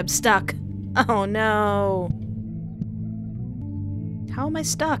 I think I'm stuck. Oh no. How am I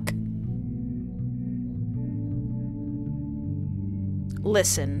stuck?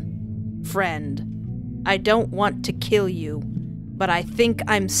 Listen, friend. I don't want to kill you, but I think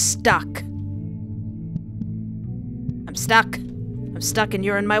I'm stuck. I'm stuck. I'm stuck and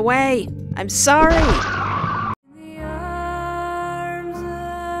you're in my way. I'm sorry.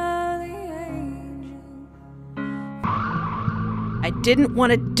 I didn't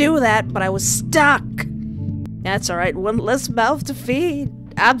want to do that, but I was stuck. That's alright, one less mouth to feed.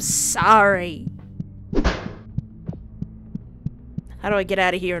 I'm sorry. How do I get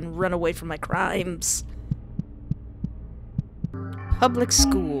out of here and run away from my crimes? Public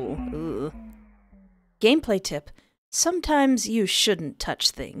school. Ugh. Gameplay tip. Sometimes you shouldn't touch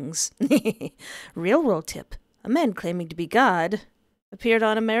things. Real world tip. A man claiming to be God appeared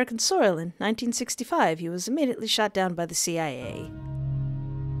on American soil in 1965. He was immediately shot down by the CIA.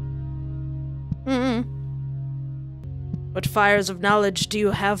 What fires of knowledge do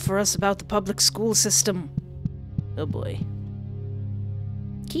you have for us about the public school system? Oh boy.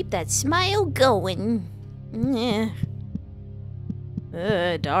 Keep that smile going.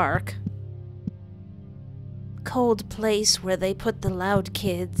 Dark. Cold place where they put the loud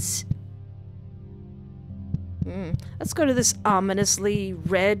kids. Let's go to this ominously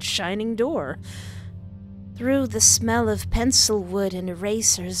red shining door. Through the smell of pencil wood and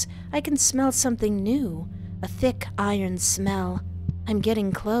erasers, I can smell something new. A thick iron smell. I'm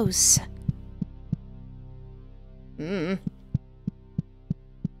getting close.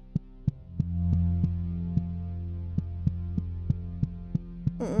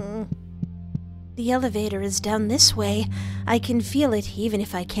 The elevator is down this way. I can feel it even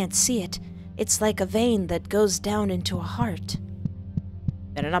if I can't see it. It's like a vein that goes down into a heart.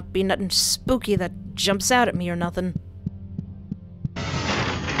 Better not be nothing spooky that jumps out at me or nothing.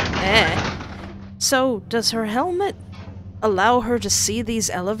 So, does her helmet allow her to see these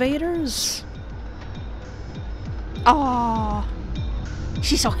elevators? Aww.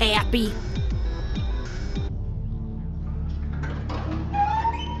 She's so happy.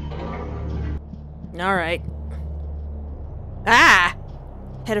 Alright. Ah!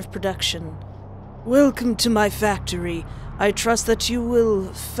 Head of production. Welcome to my factory. I trust that you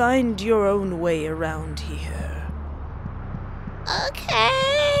will find your own way around here.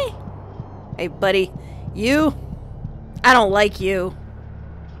 Okay. Hey, buddy. You? I don't like you.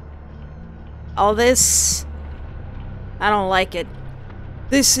 All this? I don't like it.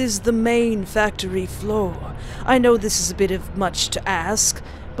 This is the main factory floor. I know this is a bit of much to ask.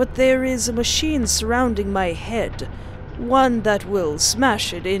 but there is a machine surrounding my head. One that will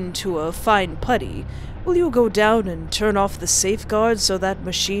smash it into a fine putty. Will you go down and turn off the safeguard so that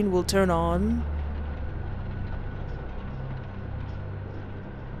machine will turn on?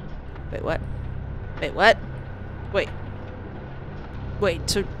 Wait, what? Wait, what? Wait. Wait,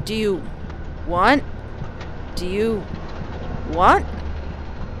 so do you want? Do you want?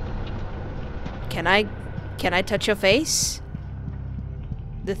 Can I touch your face?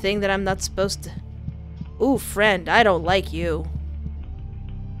 The thing that I'm not supposed to... Ooh, friend, I don't like you.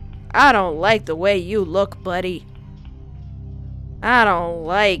 I don't like the way you look, buddy. I don't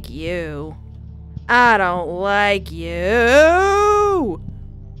like you. I don't like you.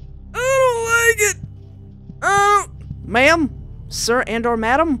 I don't like it. Ma'am? Sir and or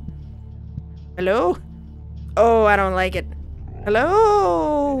madam? Hello? Oh, I don't like it.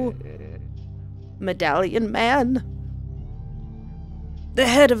 Hello? Medallion man? The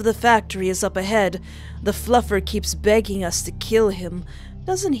head of the factory is up ahead. The fluffer keeps begging us to kill him.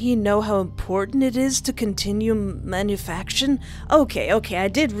 Doesn't he know how important it is to continue manufacturing? Okay, I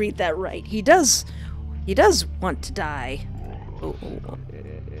did read that right. He does want to die. Ooh.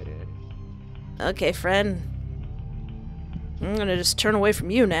 Okay, friend. I'm gonna just turn away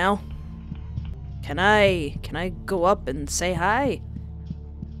from you now. Can I go up and say hi?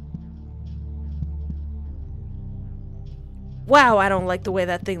 Wow, I don't like the way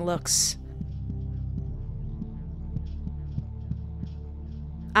that thing looks.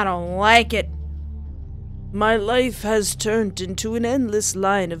 I don't like it. My life has turned into an endless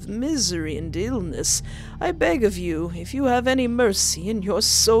line of misery and illness. I beg of you, if you have any mercy in your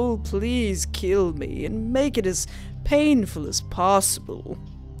soul, please kill me and make it as painful as possible.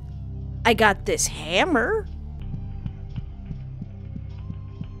 I got this hammer.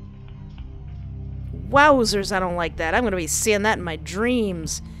 Wowzers, I don't like that. I'm gonna be seeing that in my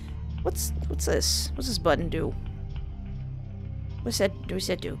dreams. What's this? What's this button do? What's that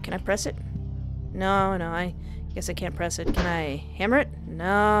do? Can I press it? No, I guess I can't press it. Can I hammer it? No,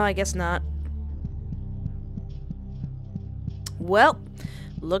 I guess not. Well,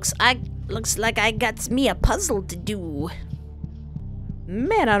 looks like I got me a puzzle to do.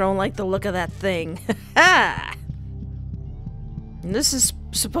 Man, I don't like the look of that thing. Ha! This is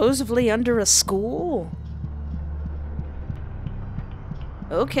supposedly under a school?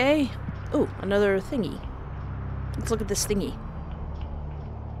 Okay. Ooh, another thingy. Let's look at this thingy.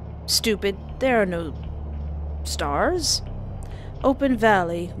 Stupid, there are no stars. Open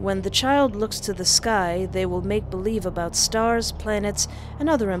valley. When the child looks to the sky, they will make believe about stars, planets, and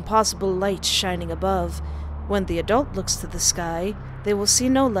other impossible lights shining above. When the adult looks to the sky, they will see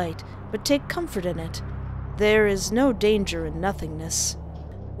no light, but take comfort in it. There is no danger in nothingness.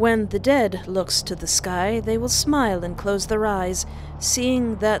 When the dead looks to the sky, they will smile and close their eyes,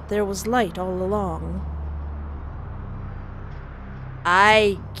 seeing that there was light all along.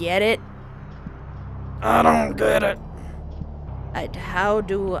 I get it. I don't get it. How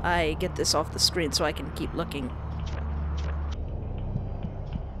do I get this off the screen so I can keep looking?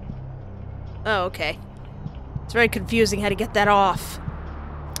 Oh, okay. It's very confusing how to get that off.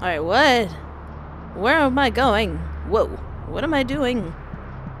 Alright, what? Where am I going? Whoa, what am I doing?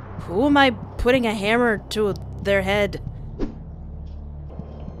 Who am I putting a hammer to their head?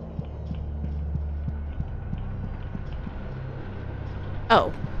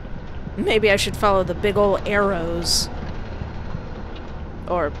 Oh. Maybe I should follow the big ol' arrows.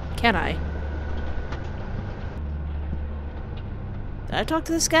 Or can I? Did I talk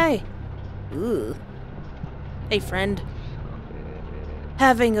to this guy? Ooh. Hey, friend.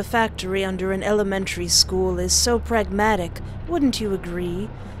 Having a factory under an elementary school is so pragmatic, wouldn't you agree?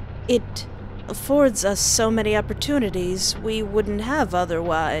 It affords us so many opportunities we wouldn't have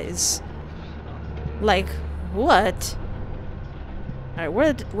otherwise. Like, what? Alright,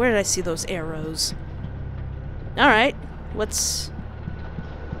 where did I see those arrows? Alright, what's...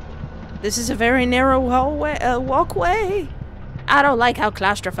 This is a very narrow hallway, walkway. I don't like how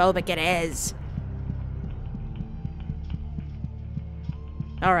claustrophobic it is.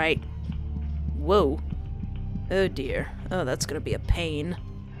 Alright. Whoa. Oh dear. Oh, that's gonna be a pain.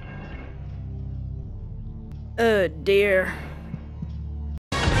 Oh dear.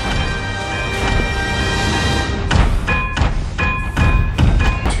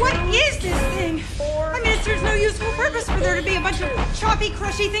 What is this thing? I mean, it serves no useful purpose for there to be a bunch of choppy,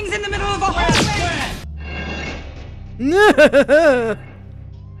 crushy things in the middle of a hallway.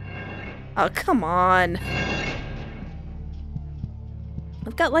 Oh, come on.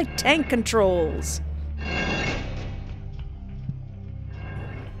 I've got, like, tank controls.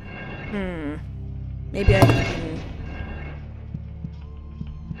 Maybe I can...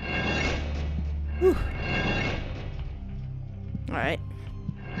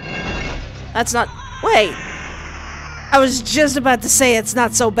 That's not... Wait! I was just about to say it's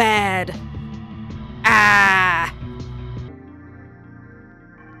not so bad. Ah!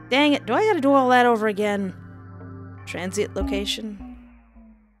 Dang it, do I gotta do all that over again? Transient location.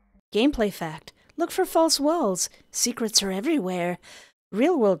 Gameplay fact. Look for false walls. Secrets are everywhere.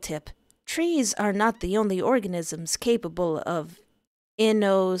 Real world tip. Trees are not the only organisms capable of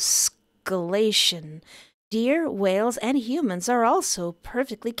inoscalation. Deer, whales, and humans are also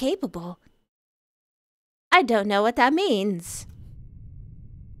perfectly capable. I don't know what that means.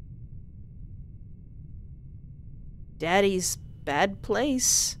 Daddy's bad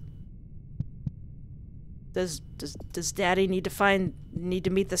place. Does Daddy need to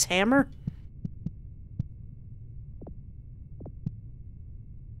meet this hammer?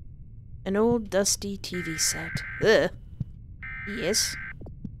 An old dusty TV set. Ugh. Yes.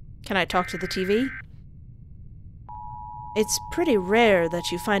 Can I talk to the TV? It's pretty rare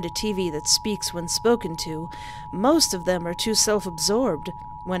that you find a TV that speaks when spoken to. Most of them are too self-absorbed.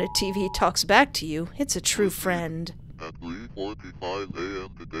 When a TV talks back to you, it's a true friend. At 3:45 a.m.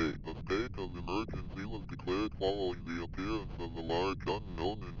 today, a state of emergency was declared following the appearance of a large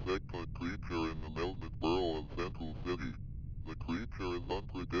unknown insect-like creature in the Melbourne borough of Central City. The creature is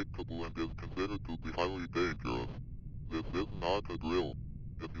unpredictable and is considered to be highly dangerous. This is not a drill.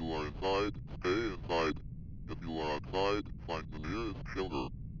 If you are inside, stay inside. If you are outside, find the nearest shelter.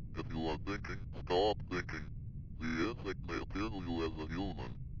 If you are thinking, stop thinking. The insect may appear to you as a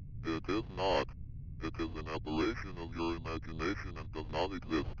human. It is not. It is an aberration of your imagination and does not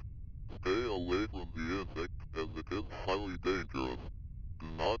exist. Stay away from the insect, as it is highly dangerous. Do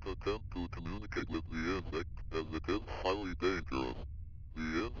not attempt to communicate with the insect, as it is highly dangerous.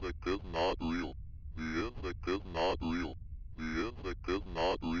 The insect is not real. The insect is not real. The insect is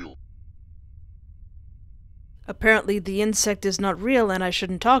not real. Apparently the insect is not real and I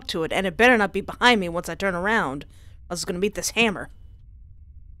shouldn't talk to it, and it better not be behind me once I turn around. I was gonna meet this hammer.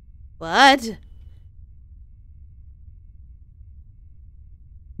 What?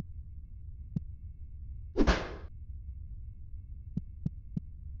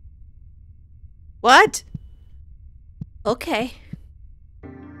 What? Okay.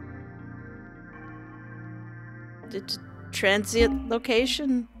 Transient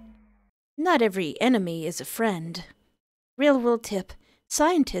location? Not every enemy is a friend. Real-world tip.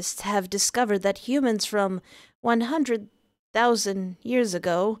 Scientists have discovered that humans from 100,000 years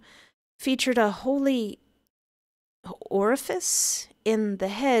ago featured a holy orifice in the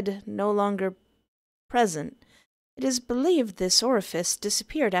head no longer present. It is believed this orifice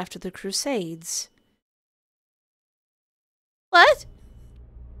disappeared after the Crusades. What?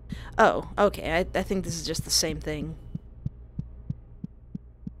 Oh, okay, I think this is just the same thing.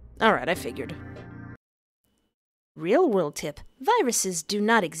 Alright, I figured. Real world tip. Viruses do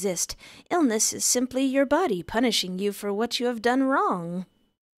not exist. Illness is simply your body punishing you for what you have done wrong.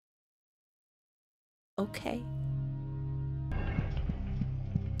 Okay.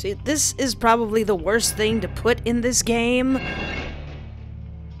 See, this is probably the worst thing to put in this game.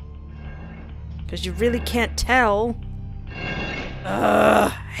 Because you really can't tell.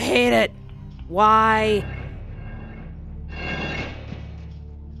 Ugh, hate it. Why?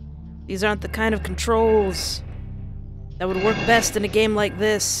 These aren't the kind of controls that would work best in a game like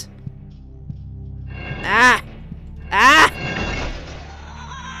this. Ah! Ah!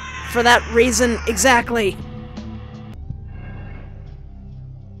 For that reason, exactly.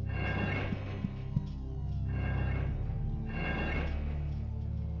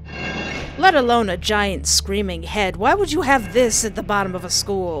 Let alone a giant screaming head. Why would you have this at the bottom of a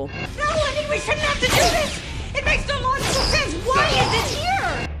school? No, I think we shouldn't have to do this! It makes no logical sense! Why is it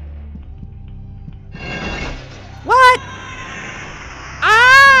here? What?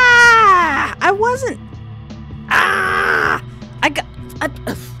 Ah! I wasn't... Ah! I got...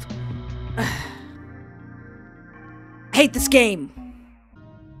 I hate this game.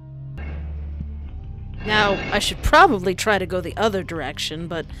 Now, I should probably try to go the other direction,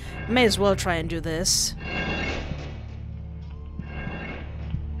 but may as well try and do this.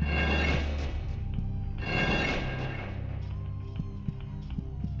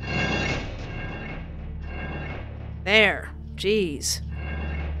 There. Jeez.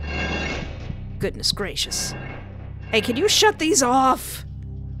 Goodness gracious. Hey, can you shut these off?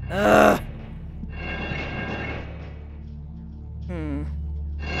 Ugh.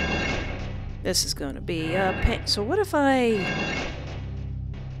 This is gonna be a pain. So what if I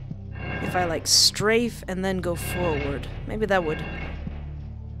like strafe and then go forward? Maybe that would...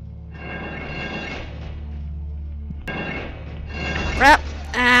 Crap!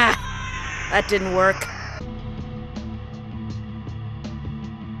 Ah! That didn't work.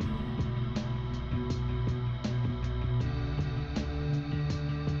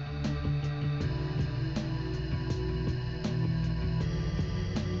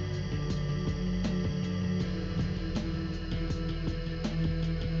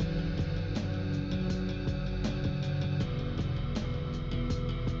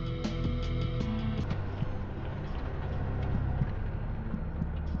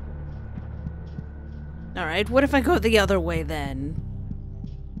 Alright, what if I go the other way then?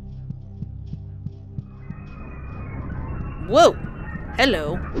 Whoa!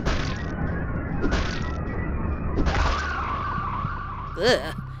 Hello.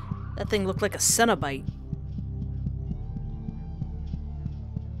 Ugh. That thing looked like a Cenobite.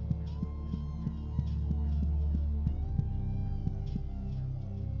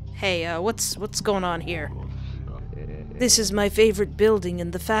 Hey, what's going on here? This is my favorite building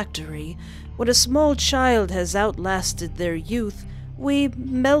in the factory. When a small child has outlasted their youth, we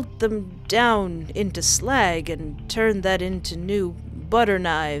melt them down into slag and turn that into new butter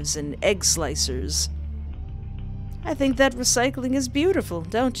knives and egg slicers. I think that recycling is beautiful,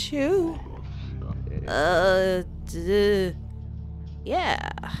 don't you?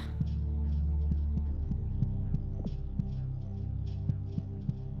 Yeah.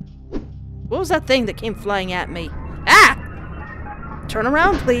 What was that thing that came flying at me? Ah! Turn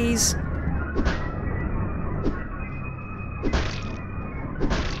around, please.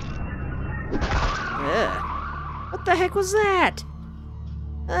 Ugh. What the heck was that?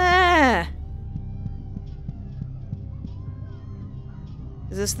 Ah!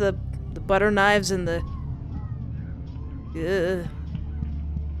 Is this the butter knives and the...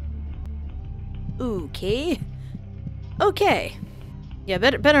 Okay. Okay. Yeah,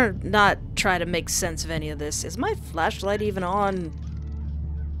 better not try to make sense of any of this. Is my flashlight even on?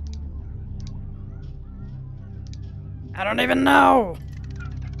 I don't even know!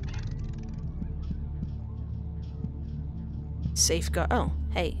 Safeguard. Oh,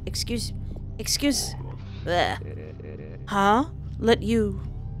 hey, excuse. Bleh. Huh? Let you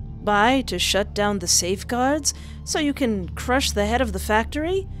by to shut down the safeguards so you can crush the head of the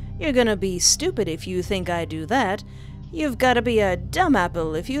factory? You're gonna be stupid if you think I do that. You've gotta be a dumb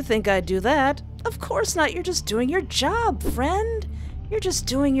apple if you think I'd do that. Of course not, you're just doing your job, friend. You're just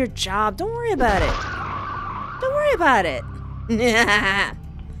doing your job. Don't worry about it. Don't worry about it.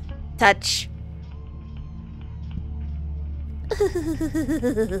 Touch.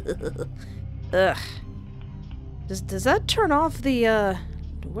 Ugh. Does that turn off the,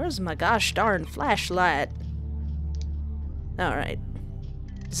 where's my gosh darn flashlight? Alright.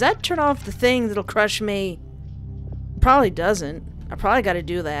 Does that turn off the thing that'll crush me? Probably doesn't. I probably gotta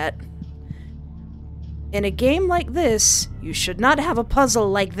do that. In a game like this, you should not have a puzzle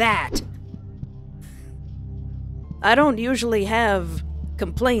like that. I don't usually have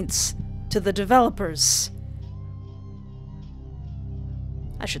complaints to the developers.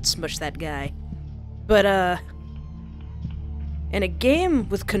 I should smush that guy. But, in a game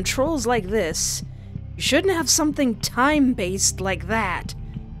with controls like this, you shouldn't have something time-based like that.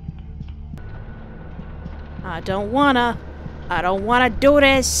 I don't wanna do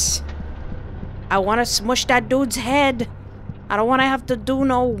this. I wanna smush that dude's head. I don't wanna have to do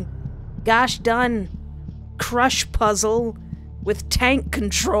no gosh done crush puzzle with tank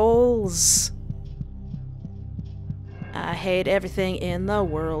controls. I hate everything in the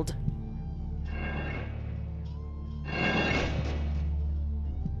world.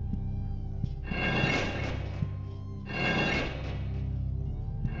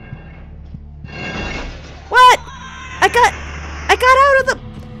 What? I got out of the...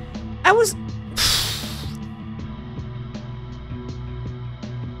 I was...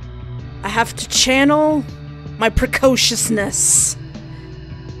 I have to channel my precociousness.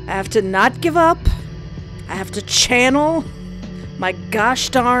 I have to not give up. I have to channel my gosh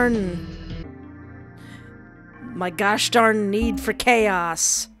darn need for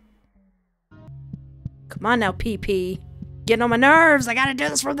chaos. Come on now, PP. Getting on my nerves. I gotta do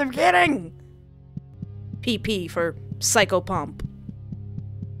this from the beginning. PP for Psychopomp.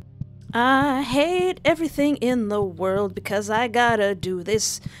 I hate everything in the world because I gotta do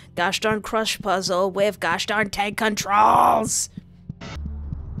this gosh darn crush puzzle with gosh darn tank controls.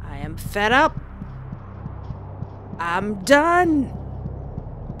 I am fed up. I'm done.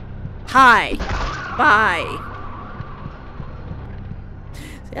 Hi. Bye.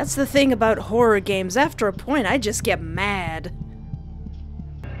 That's the thing about horror games. After a point, I just get mad.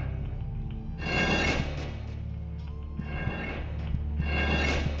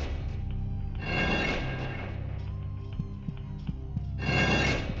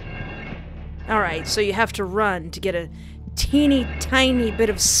 Alright, so you have to run to get a teeny tiny bit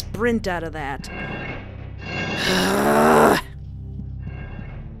of sprint out of that. Ah,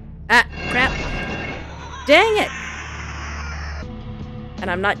 crap. Dang it!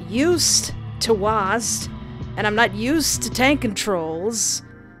 And I'm not used to WASD, and I'm not used to tank controls.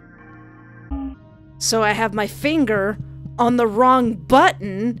 So I have my finger on the wrong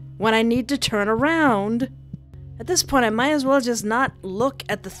button when I need to turn around. At this point, I might as well just not look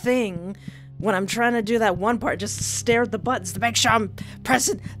at the thing when I'm trying to do that one part, just stare at the buttons to make sure I'm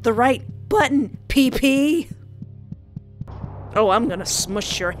pressing the right button, PP. Oh, I'm gonna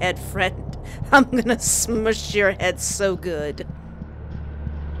smush your head, friend. I'm gonna smush your head so good.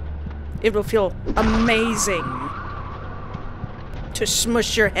 It will feel amazing to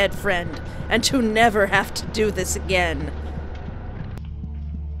smush your head, friend, and to never have to do this again.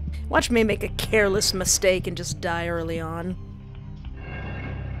 Watch me make a careless mistake and just die early on.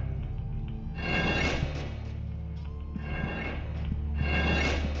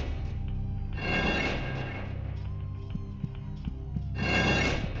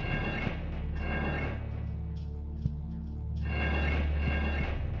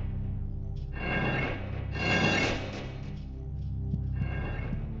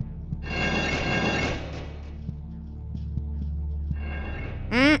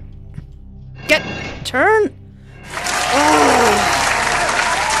 Turn? Oh,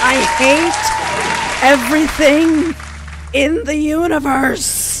 I hate everything in the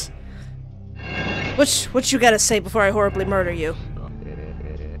universe. What you gotta say before I horribly murder you?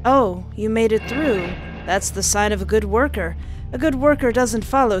 Oh, you made it through. That's the sign of a good worker. A good worker doesn't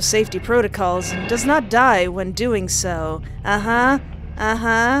follow safety protocols and does not die when doing so. Uh-huh.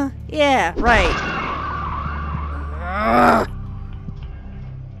 Uh-huh. Yeah, right. Ugh.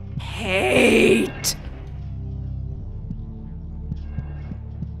 Hate.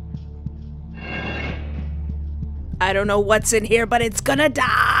 I don't know what's in here, but it's gonna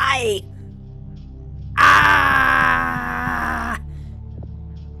die! Ah!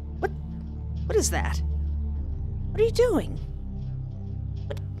 What is that? What are you doing?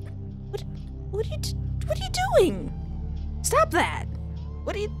 What are you doing? Stop that!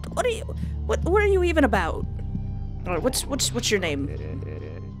 What are you even about? Alright, what's your name?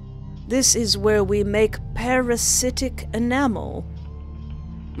 This is where we make parasitic enamel.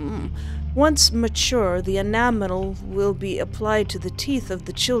 Once mature, the enamel will be applied to the teeth of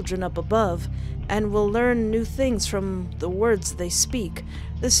the children up above, and will learn new things from the words they speak.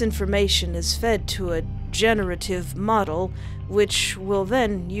 This information is fed to a generative model, which will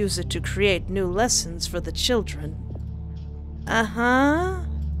then use it to create new lessons for the children. Uh-huh.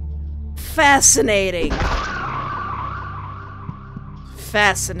 Fascinating.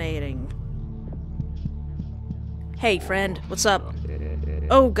 Fascinating. Hey, friend, what's up?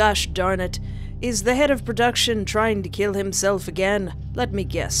 Oh gosh darn it. Is the head of production trying to kill himself again? Let me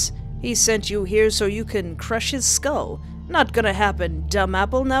guess. He sent you here so you can crush his skull. Not gonna happen, dumb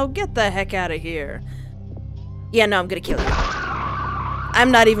apple. Now get the heck out of here. Yeah, no, I'm gonna kill you.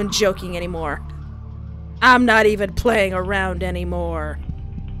 I'm not even joking anymore. I'm not even playing around anymore.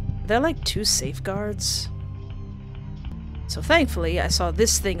 Are there like 2 safeguards? So thankfully, I saw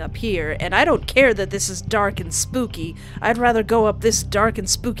this thing up here, and I don't care that this is dark and spooky. I'd rather go up this dark and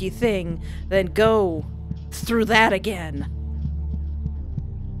spooky thing than go through that again.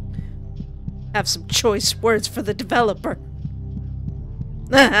 Have some choice words for the developer.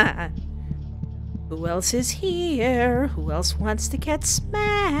 Who else is here? Who else wants to get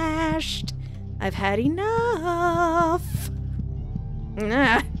smashed? I've had enough.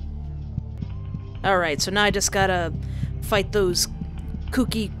 Alright, so now I just gotta fight those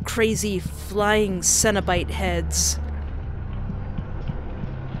kooky, crazy, flying Cenobite heads.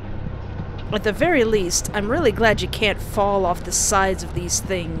 At the very least, I'm really glad you can't fall off the sides of these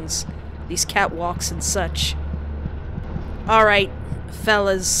things. These catwalks and such. Alright,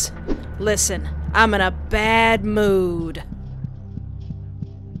 fellas, listen. I'm in a bad mood.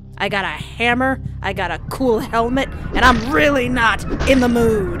 I got a hammer, I got a cool helmet, and I'm really not in the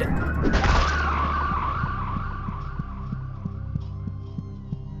mood.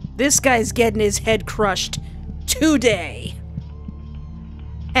 This guy's getting his head crushed today.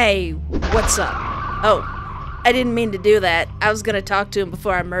 Hey, what's up? Oh, I didn't mean to do that. I was gonna talk to him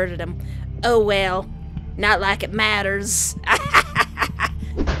before I murdered him. Oh well, not like it matters.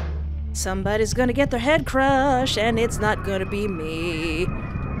 Somebody's gonna get their head crushed, and it's not gonna be me.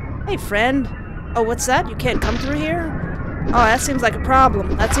 Hey, friend. Oh, what's that? You can't come through here? Oh, that seems like a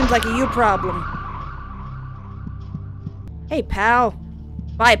problem. That seems like a you problem. Hey, pal.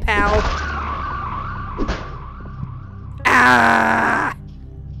 Bye, pal. Ah!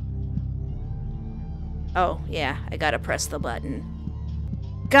 Oh, yeah, I gotta press the button.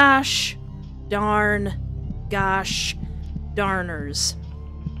 Gosh darn, gosh darners.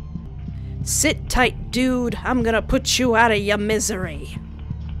 Sit tight, dude. I'm gonna put you out of your misery.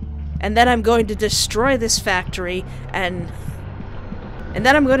 And then I'm going to destroy this factory, and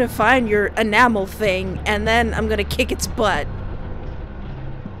then I'm gonna find your enamel thing, and then I'm gonna kick its butt.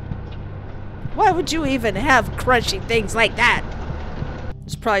 Why would you even have crunchy things like that?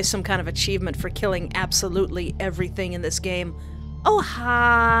 There's probably some kind of achievement for killing absolutely everything in this game. Oh,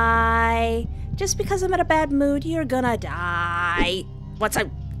 hi. Just because I'm in a bad mood, you're gonna die. Once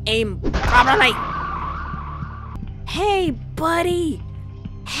I aim properly. Hey, buddy.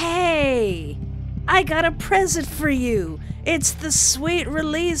 Hey. I got a present for you. It's the sweet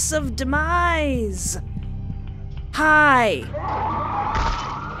release of demise. Hi.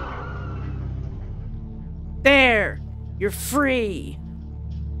 There. You're free.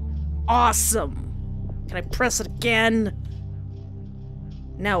 Awesome. Can I press it again?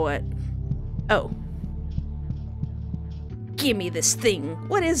 Now what? Oh. Gimme this thing.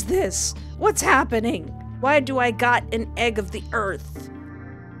 What is this? What's happening? Why do I got an egg of the earth?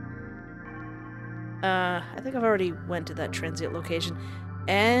 I think I've already went to that transient location.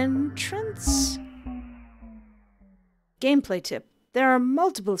 Entrance? Gameplay tip. There are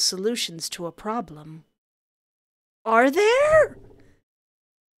multiple solutions to a problem. Are there?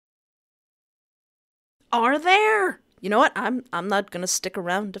 Are there? You know what? I'm not gonna stick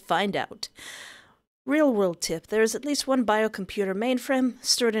around to find out. Real world tip. There is at least one biocomputer mainframe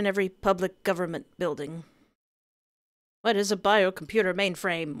stored in every public government building. What is a biocomputer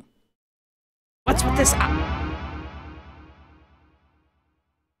mainframe? What's with this? How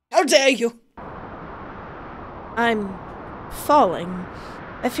dare you! I'm falling.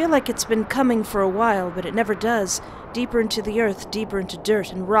 I feel like it's been coming for a while, but it never does. Deeper into the earth, deeper into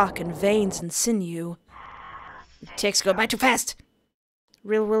dirt and rock and veins and sinew. Ticks go by too fast!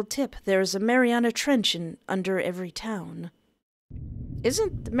 Real world tip. There is a Mariana Trench under every town.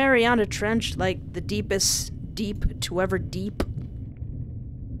 Isn't the Mariana Trench like the deepest deep to ever deep?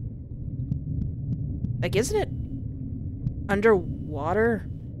 Like, isn't it underwater?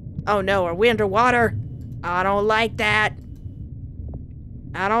 Oh no, are we underwater? I don't like that.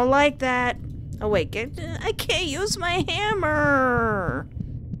 I don't like that. Oh wait, I can't use my hammer.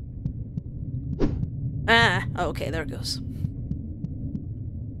 Ah, okay, there it goes.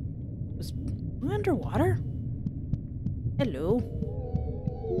 Was we underwater? Hello.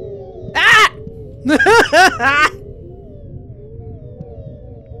 Ah!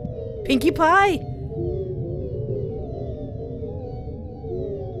 Pinkie Pie!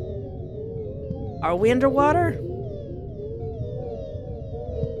 Are we underwater?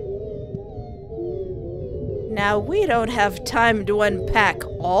 Now, we don't have time to unpack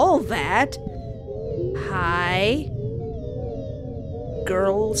all that. Hi.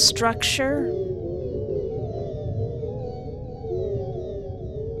 Girl structure.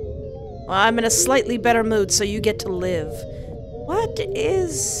 Well, I'm in a slightly better mood, so you get to live. What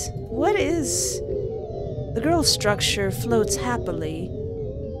is... The girl structure floats happily.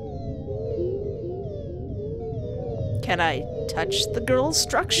 Can I touch the girl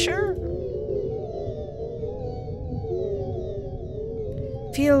structure?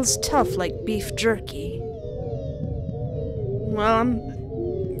 Feels tough like beef jerky. Well,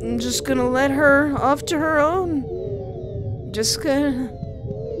 I'm just gonna let her off to her own. Just gonna...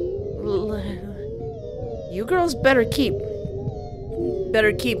 You girls better keep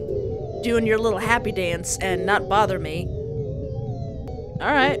doing your little happy dance and not bother me.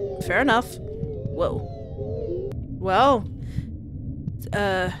 Alright, fair enough. Whoa. Well,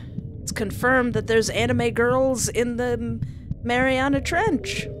 it's confirmed that there's anime girls in the Mariana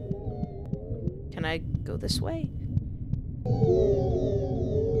Trench. Can I go this way?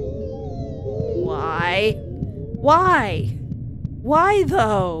 Why? Why? Why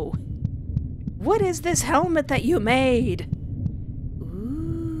though? What is this helmet that you made?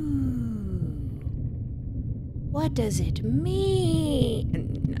 Ooh. What does it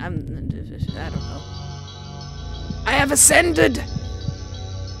mean? I don't know. I have ascended!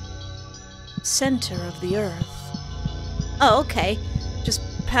 Center of the earth. Oh, okay. Just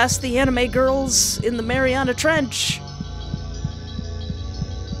past the anime girls in the Mariana Trench.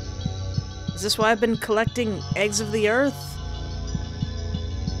 Is this why I've been collecting eggs of the earth?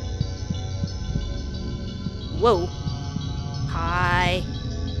 Whoa. Hi.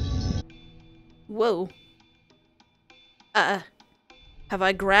 Whoa. Have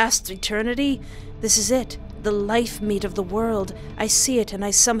I grasped eternity? This is it. The life meat of the world. I see it and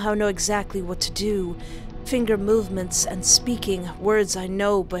I somehow know exactly what to do. Finger movements and speaking, words I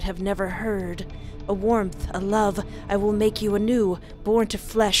know but have never heard. A warmth, a love, I will make you anew, born to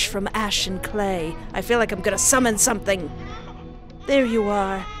flesh from ash and clay. I feel like I'm gonna summon something. There you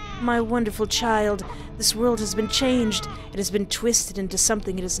are, my wonderful child. This world has been changed. It has been twisted into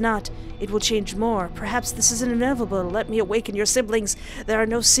something it is not. It will change more. Perhaps this is inevitable. Let me awaken your siblings. There are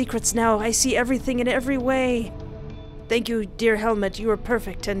no secrets now. I see everything in every way. Thank you, dear helmet. You are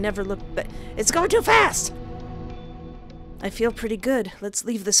perfect and never look It's going too fast! I feel pretty good. Let's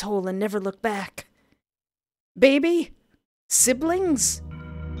leave this hole and never look back. Baby? Siblings?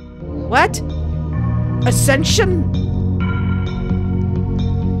 What? Ascension?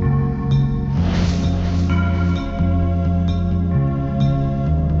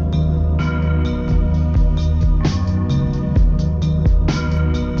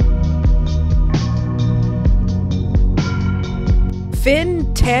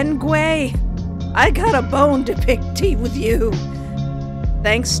 Finn Tangway? I got a bone to pick tea with you.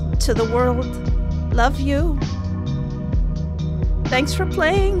 Thanks to the world. Love you. Thanks for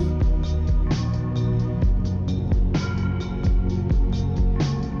playing.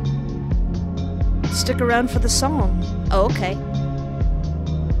 Stick around for the song. Oh, okay.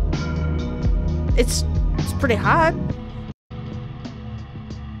 It's pretty hot.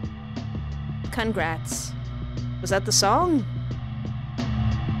 Congrats. Was that the song?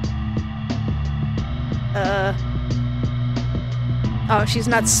 Oh, she's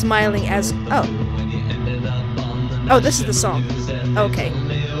not smiling as... Oh. Oh, this is the song. Okay.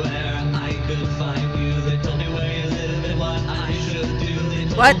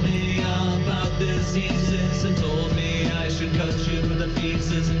 What?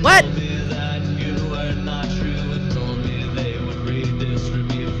 What?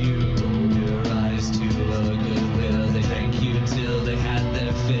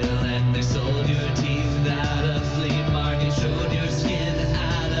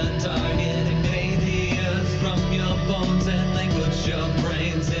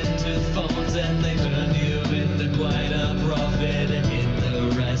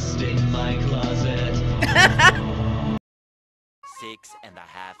 Six and a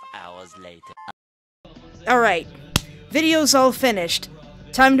half hours later. Alright. Video's all finished.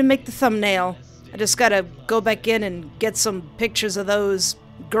 Time to make the thumbnail. I just gotta go back in and get some pictures of those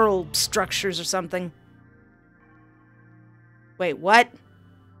girl structures or something. Wait, what?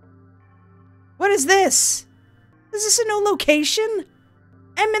 What is this? Is this a new location?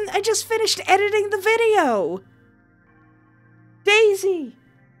 I just finished editing the video. Daisy!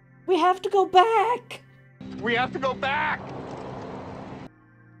 We have to go back! We have to go back!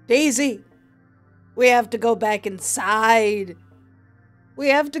 Daisy! We have to go back inside. We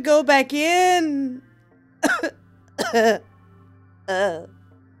have to go back in.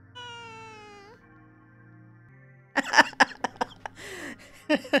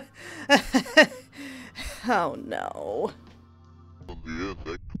 Oh no.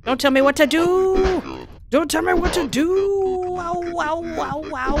 Don't tell me what to do! Don't tell me what to do! Wow, wow, wow,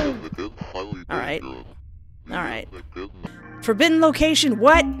 wow! Alright. Alright. Forbidden location,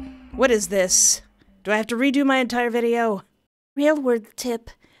 what? What is this? Do I have to redo my entire video? Real world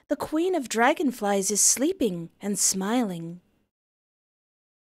tip. The queen of dragonflies is sleeping and smiling.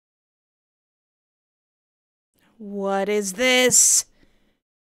 What is this?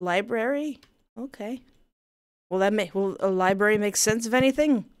 Library? Okay. Will a library make sense of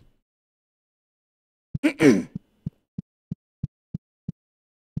anything?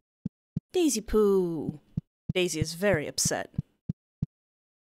 Daisy Poo. Daisy is very upset.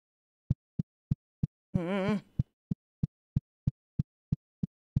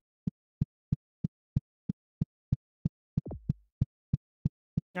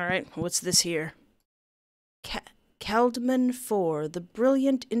 Alright, what's this here? Caldman 4, the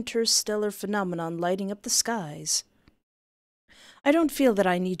brilliant interstellar phenomenon lighting up the skies. I don't feel that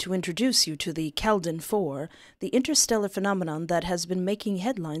I need to introduce you to the Caldman 4, the interstellar phenomenon that has been making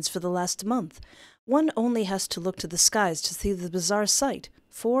headlines for the last month. One only has to look to the skies to see the bizarre sight.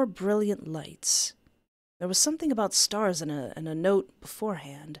 4 brilliant lights. There was something about stars in a note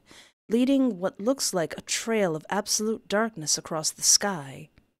beforehand, leading what looks like a trail of absolute darkness across the sky.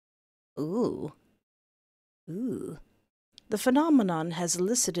 Ooh. Ooh. The phenomenon has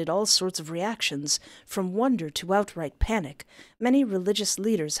elicited all sorts of reactions, from wonder to outright panic. Many religious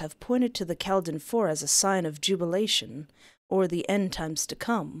leaders have pointed to the Caldman 4 as a sign of jubilation, or the end times to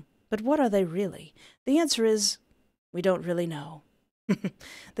come. But what are they really? The answer is, we don't really know.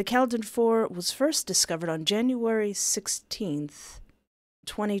 The Caldman 4 was first discovered on January 16th,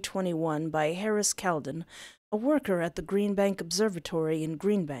 2021 by Harris Caldman, a worker at the Greenbank Observatory in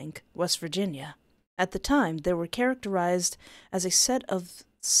Greenbank, West Virginia. At the time, they were characterized as a set of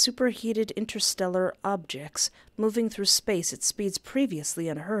superheated interstellar objects moving through space at speeds previously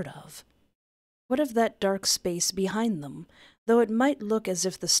unheard of. What of that dark space behind them? Though it might look as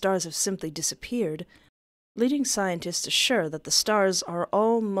if the stars have simply disappeared, leading scientists assure that the stars are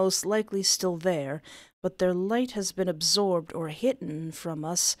all most likely still there, but their light has been absorbed or hidden from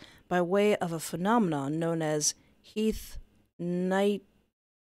us by way of a phenomenon known as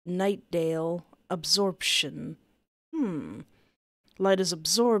Heath-Nightdale absorption. Light is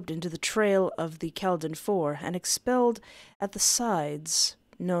absorbed into the trail of the Calden 4 and expelled at the sides,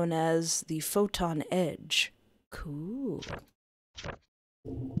 known as the photon edge. Cool.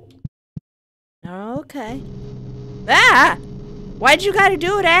 Okay. Ah! Why'd you gotta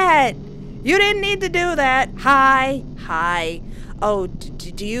do that? You didn't need to do that. Hi. Oh,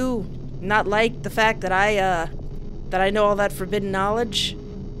 do you not like the fact that I know all that forbidden knowledge?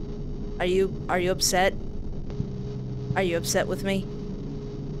 Are you upset? Are you upset with me?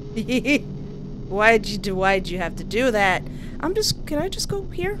 Why'd you have to do that? Can I just go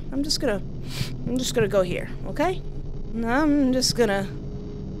here? I'm just gonna go here, okay? I'm just gonna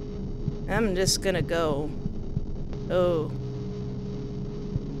go. Oh.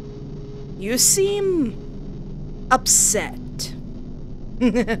 You seem upset.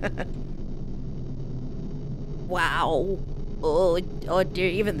 Wow. Oh dear,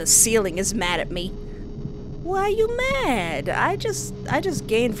 even the ceiling is mad at me. Why are you mad? I just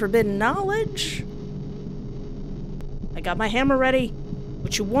gained forbidden knowledge. I got my hammer ready.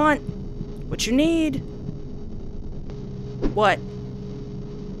 What you want? What you need? What?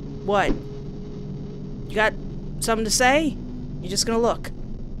 What? You got something to say? You just gonna look?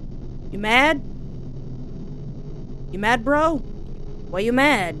 You mad? You mad, bro? Why you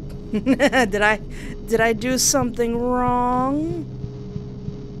mad? Did I do something wrong?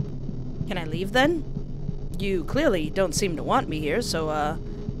 Can I leave then? You clearly don't seem to want me here, so I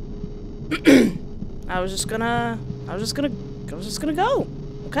was just gonna go.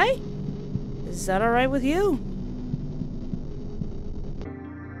 Okay? Is that all right with you?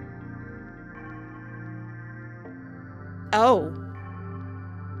 Oh.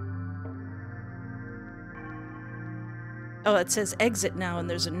 Oh, it says exit now, and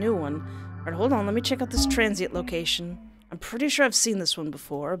there's a new one. Alright, hold on, let me check out this transient location. I'm pretty sure I've seen this one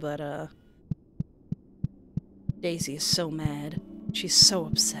before, but, Daisy is so mad. She's so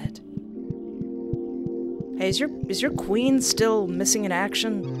upset. Hey, is your queen still missing in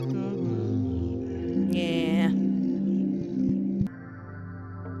action? Yeah.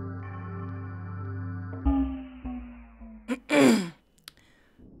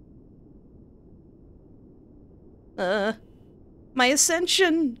 My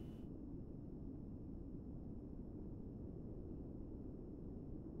ascension!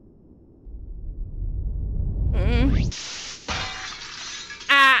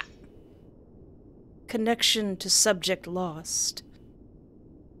 Ah! Connection to subject lost.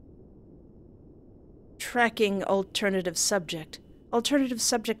 Tracking alternative subject. Alternative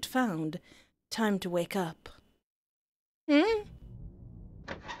subject found. Time to wake up.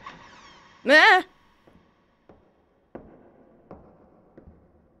 Ah!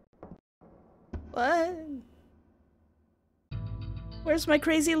 What? Where's my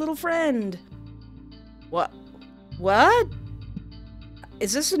crazy little friend? What? What?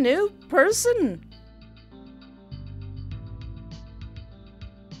 Is this a new person?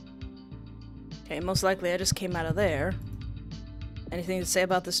 Okay, most likely I just came out of there. Anything to say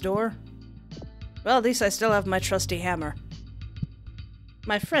about this door? Well, at least I still have my trusty hammer.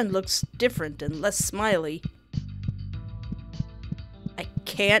 My friend looks different and less smiley. I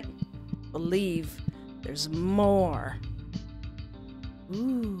can't believe there's more.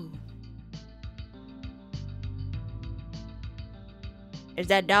 Ooh. There's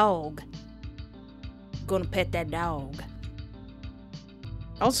that dog. I'm gonna pet that dog.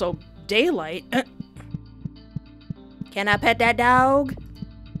 Also, daylight. Can I pet that dog?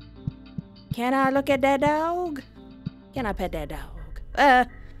 Can I look at that dog? Can I pet that dog?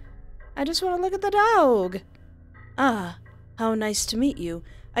 I just want to look at the dog. Ah, how nice to meet you.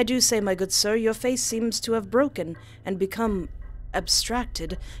 I do say, my good sir, your face seems to have broken and become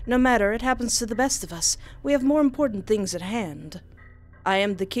abstracted. No matter, it happens to the best of us. We have more important things at hand. I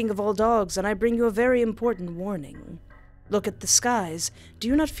am the king of all dogs, and I bring you a very important warning. Look at the skies. Do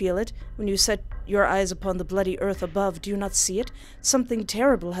you not feel it? When you set your eyes upon the bloody earth above, do you not see it? Something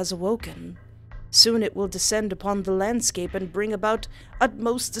terrible has awoken. Soon it will descend upon the landscape and bring about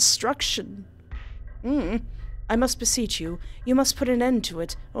utmost destruction. I must beseech you. You must put an end to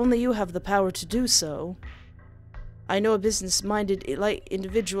it. Only you have the power to do so. I know a business-minded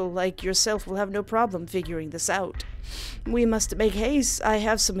individual like yourself will have no problem figuring this out. We must make haste. I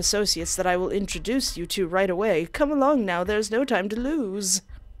have some associates that I will introduce you to right away. Come along now, there's no time to lose.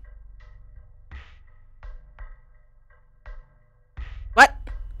 What?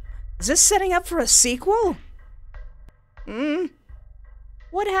 Is this setting up for a sequel?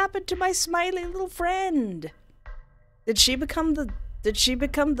 What happened to my smiley little friend? Did she become the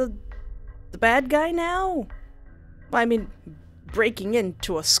bad guy now? Well, I mean, breaking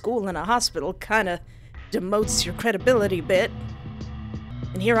into a school and a hospital kinda demotes your credibility a bit.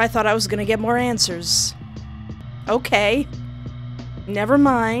 And here I thought I was gonna get more answers. Okay. Never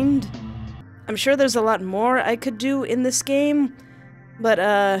mind. I'm sure there's a lot more I could do in this game, but,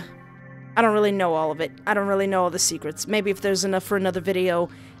 I don't really know all of it. I don't really know all the secrets. Maybe if there's enough for another video,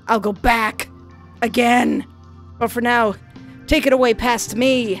 I'll go back again. But for now, take it away past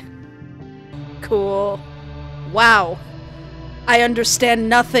me. Cool. Wow. I understand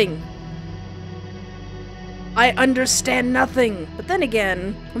nothing. I understand nothing. But then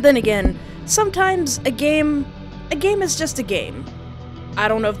again, sometimes a game is just a game. I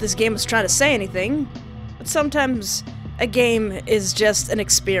don't know if this game is trying to say anything, but sometimes a game is just an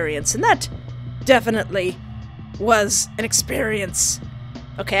experience, and that definitely was an experience.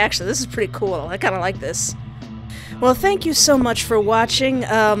 Okay, actually, this is pretty cool. I kind of like this. Well, thank you so much for watching.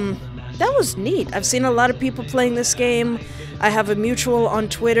 That was neat. I've seen a lot of people playing this game. I have a mutual on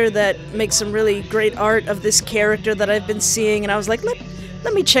Twitter that makes some really great art of this character that I've been seeing, and I was like,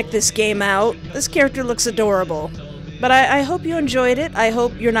 let me check this game out. This character looks adorable. But I hope you enjoyed it. I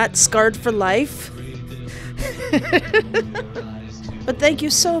hope you're not scarred for life. But thank you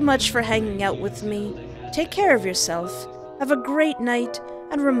so much for hanging out with me. Take care of yourself. Have a great night,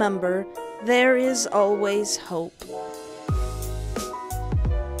 and remember, there is always hope.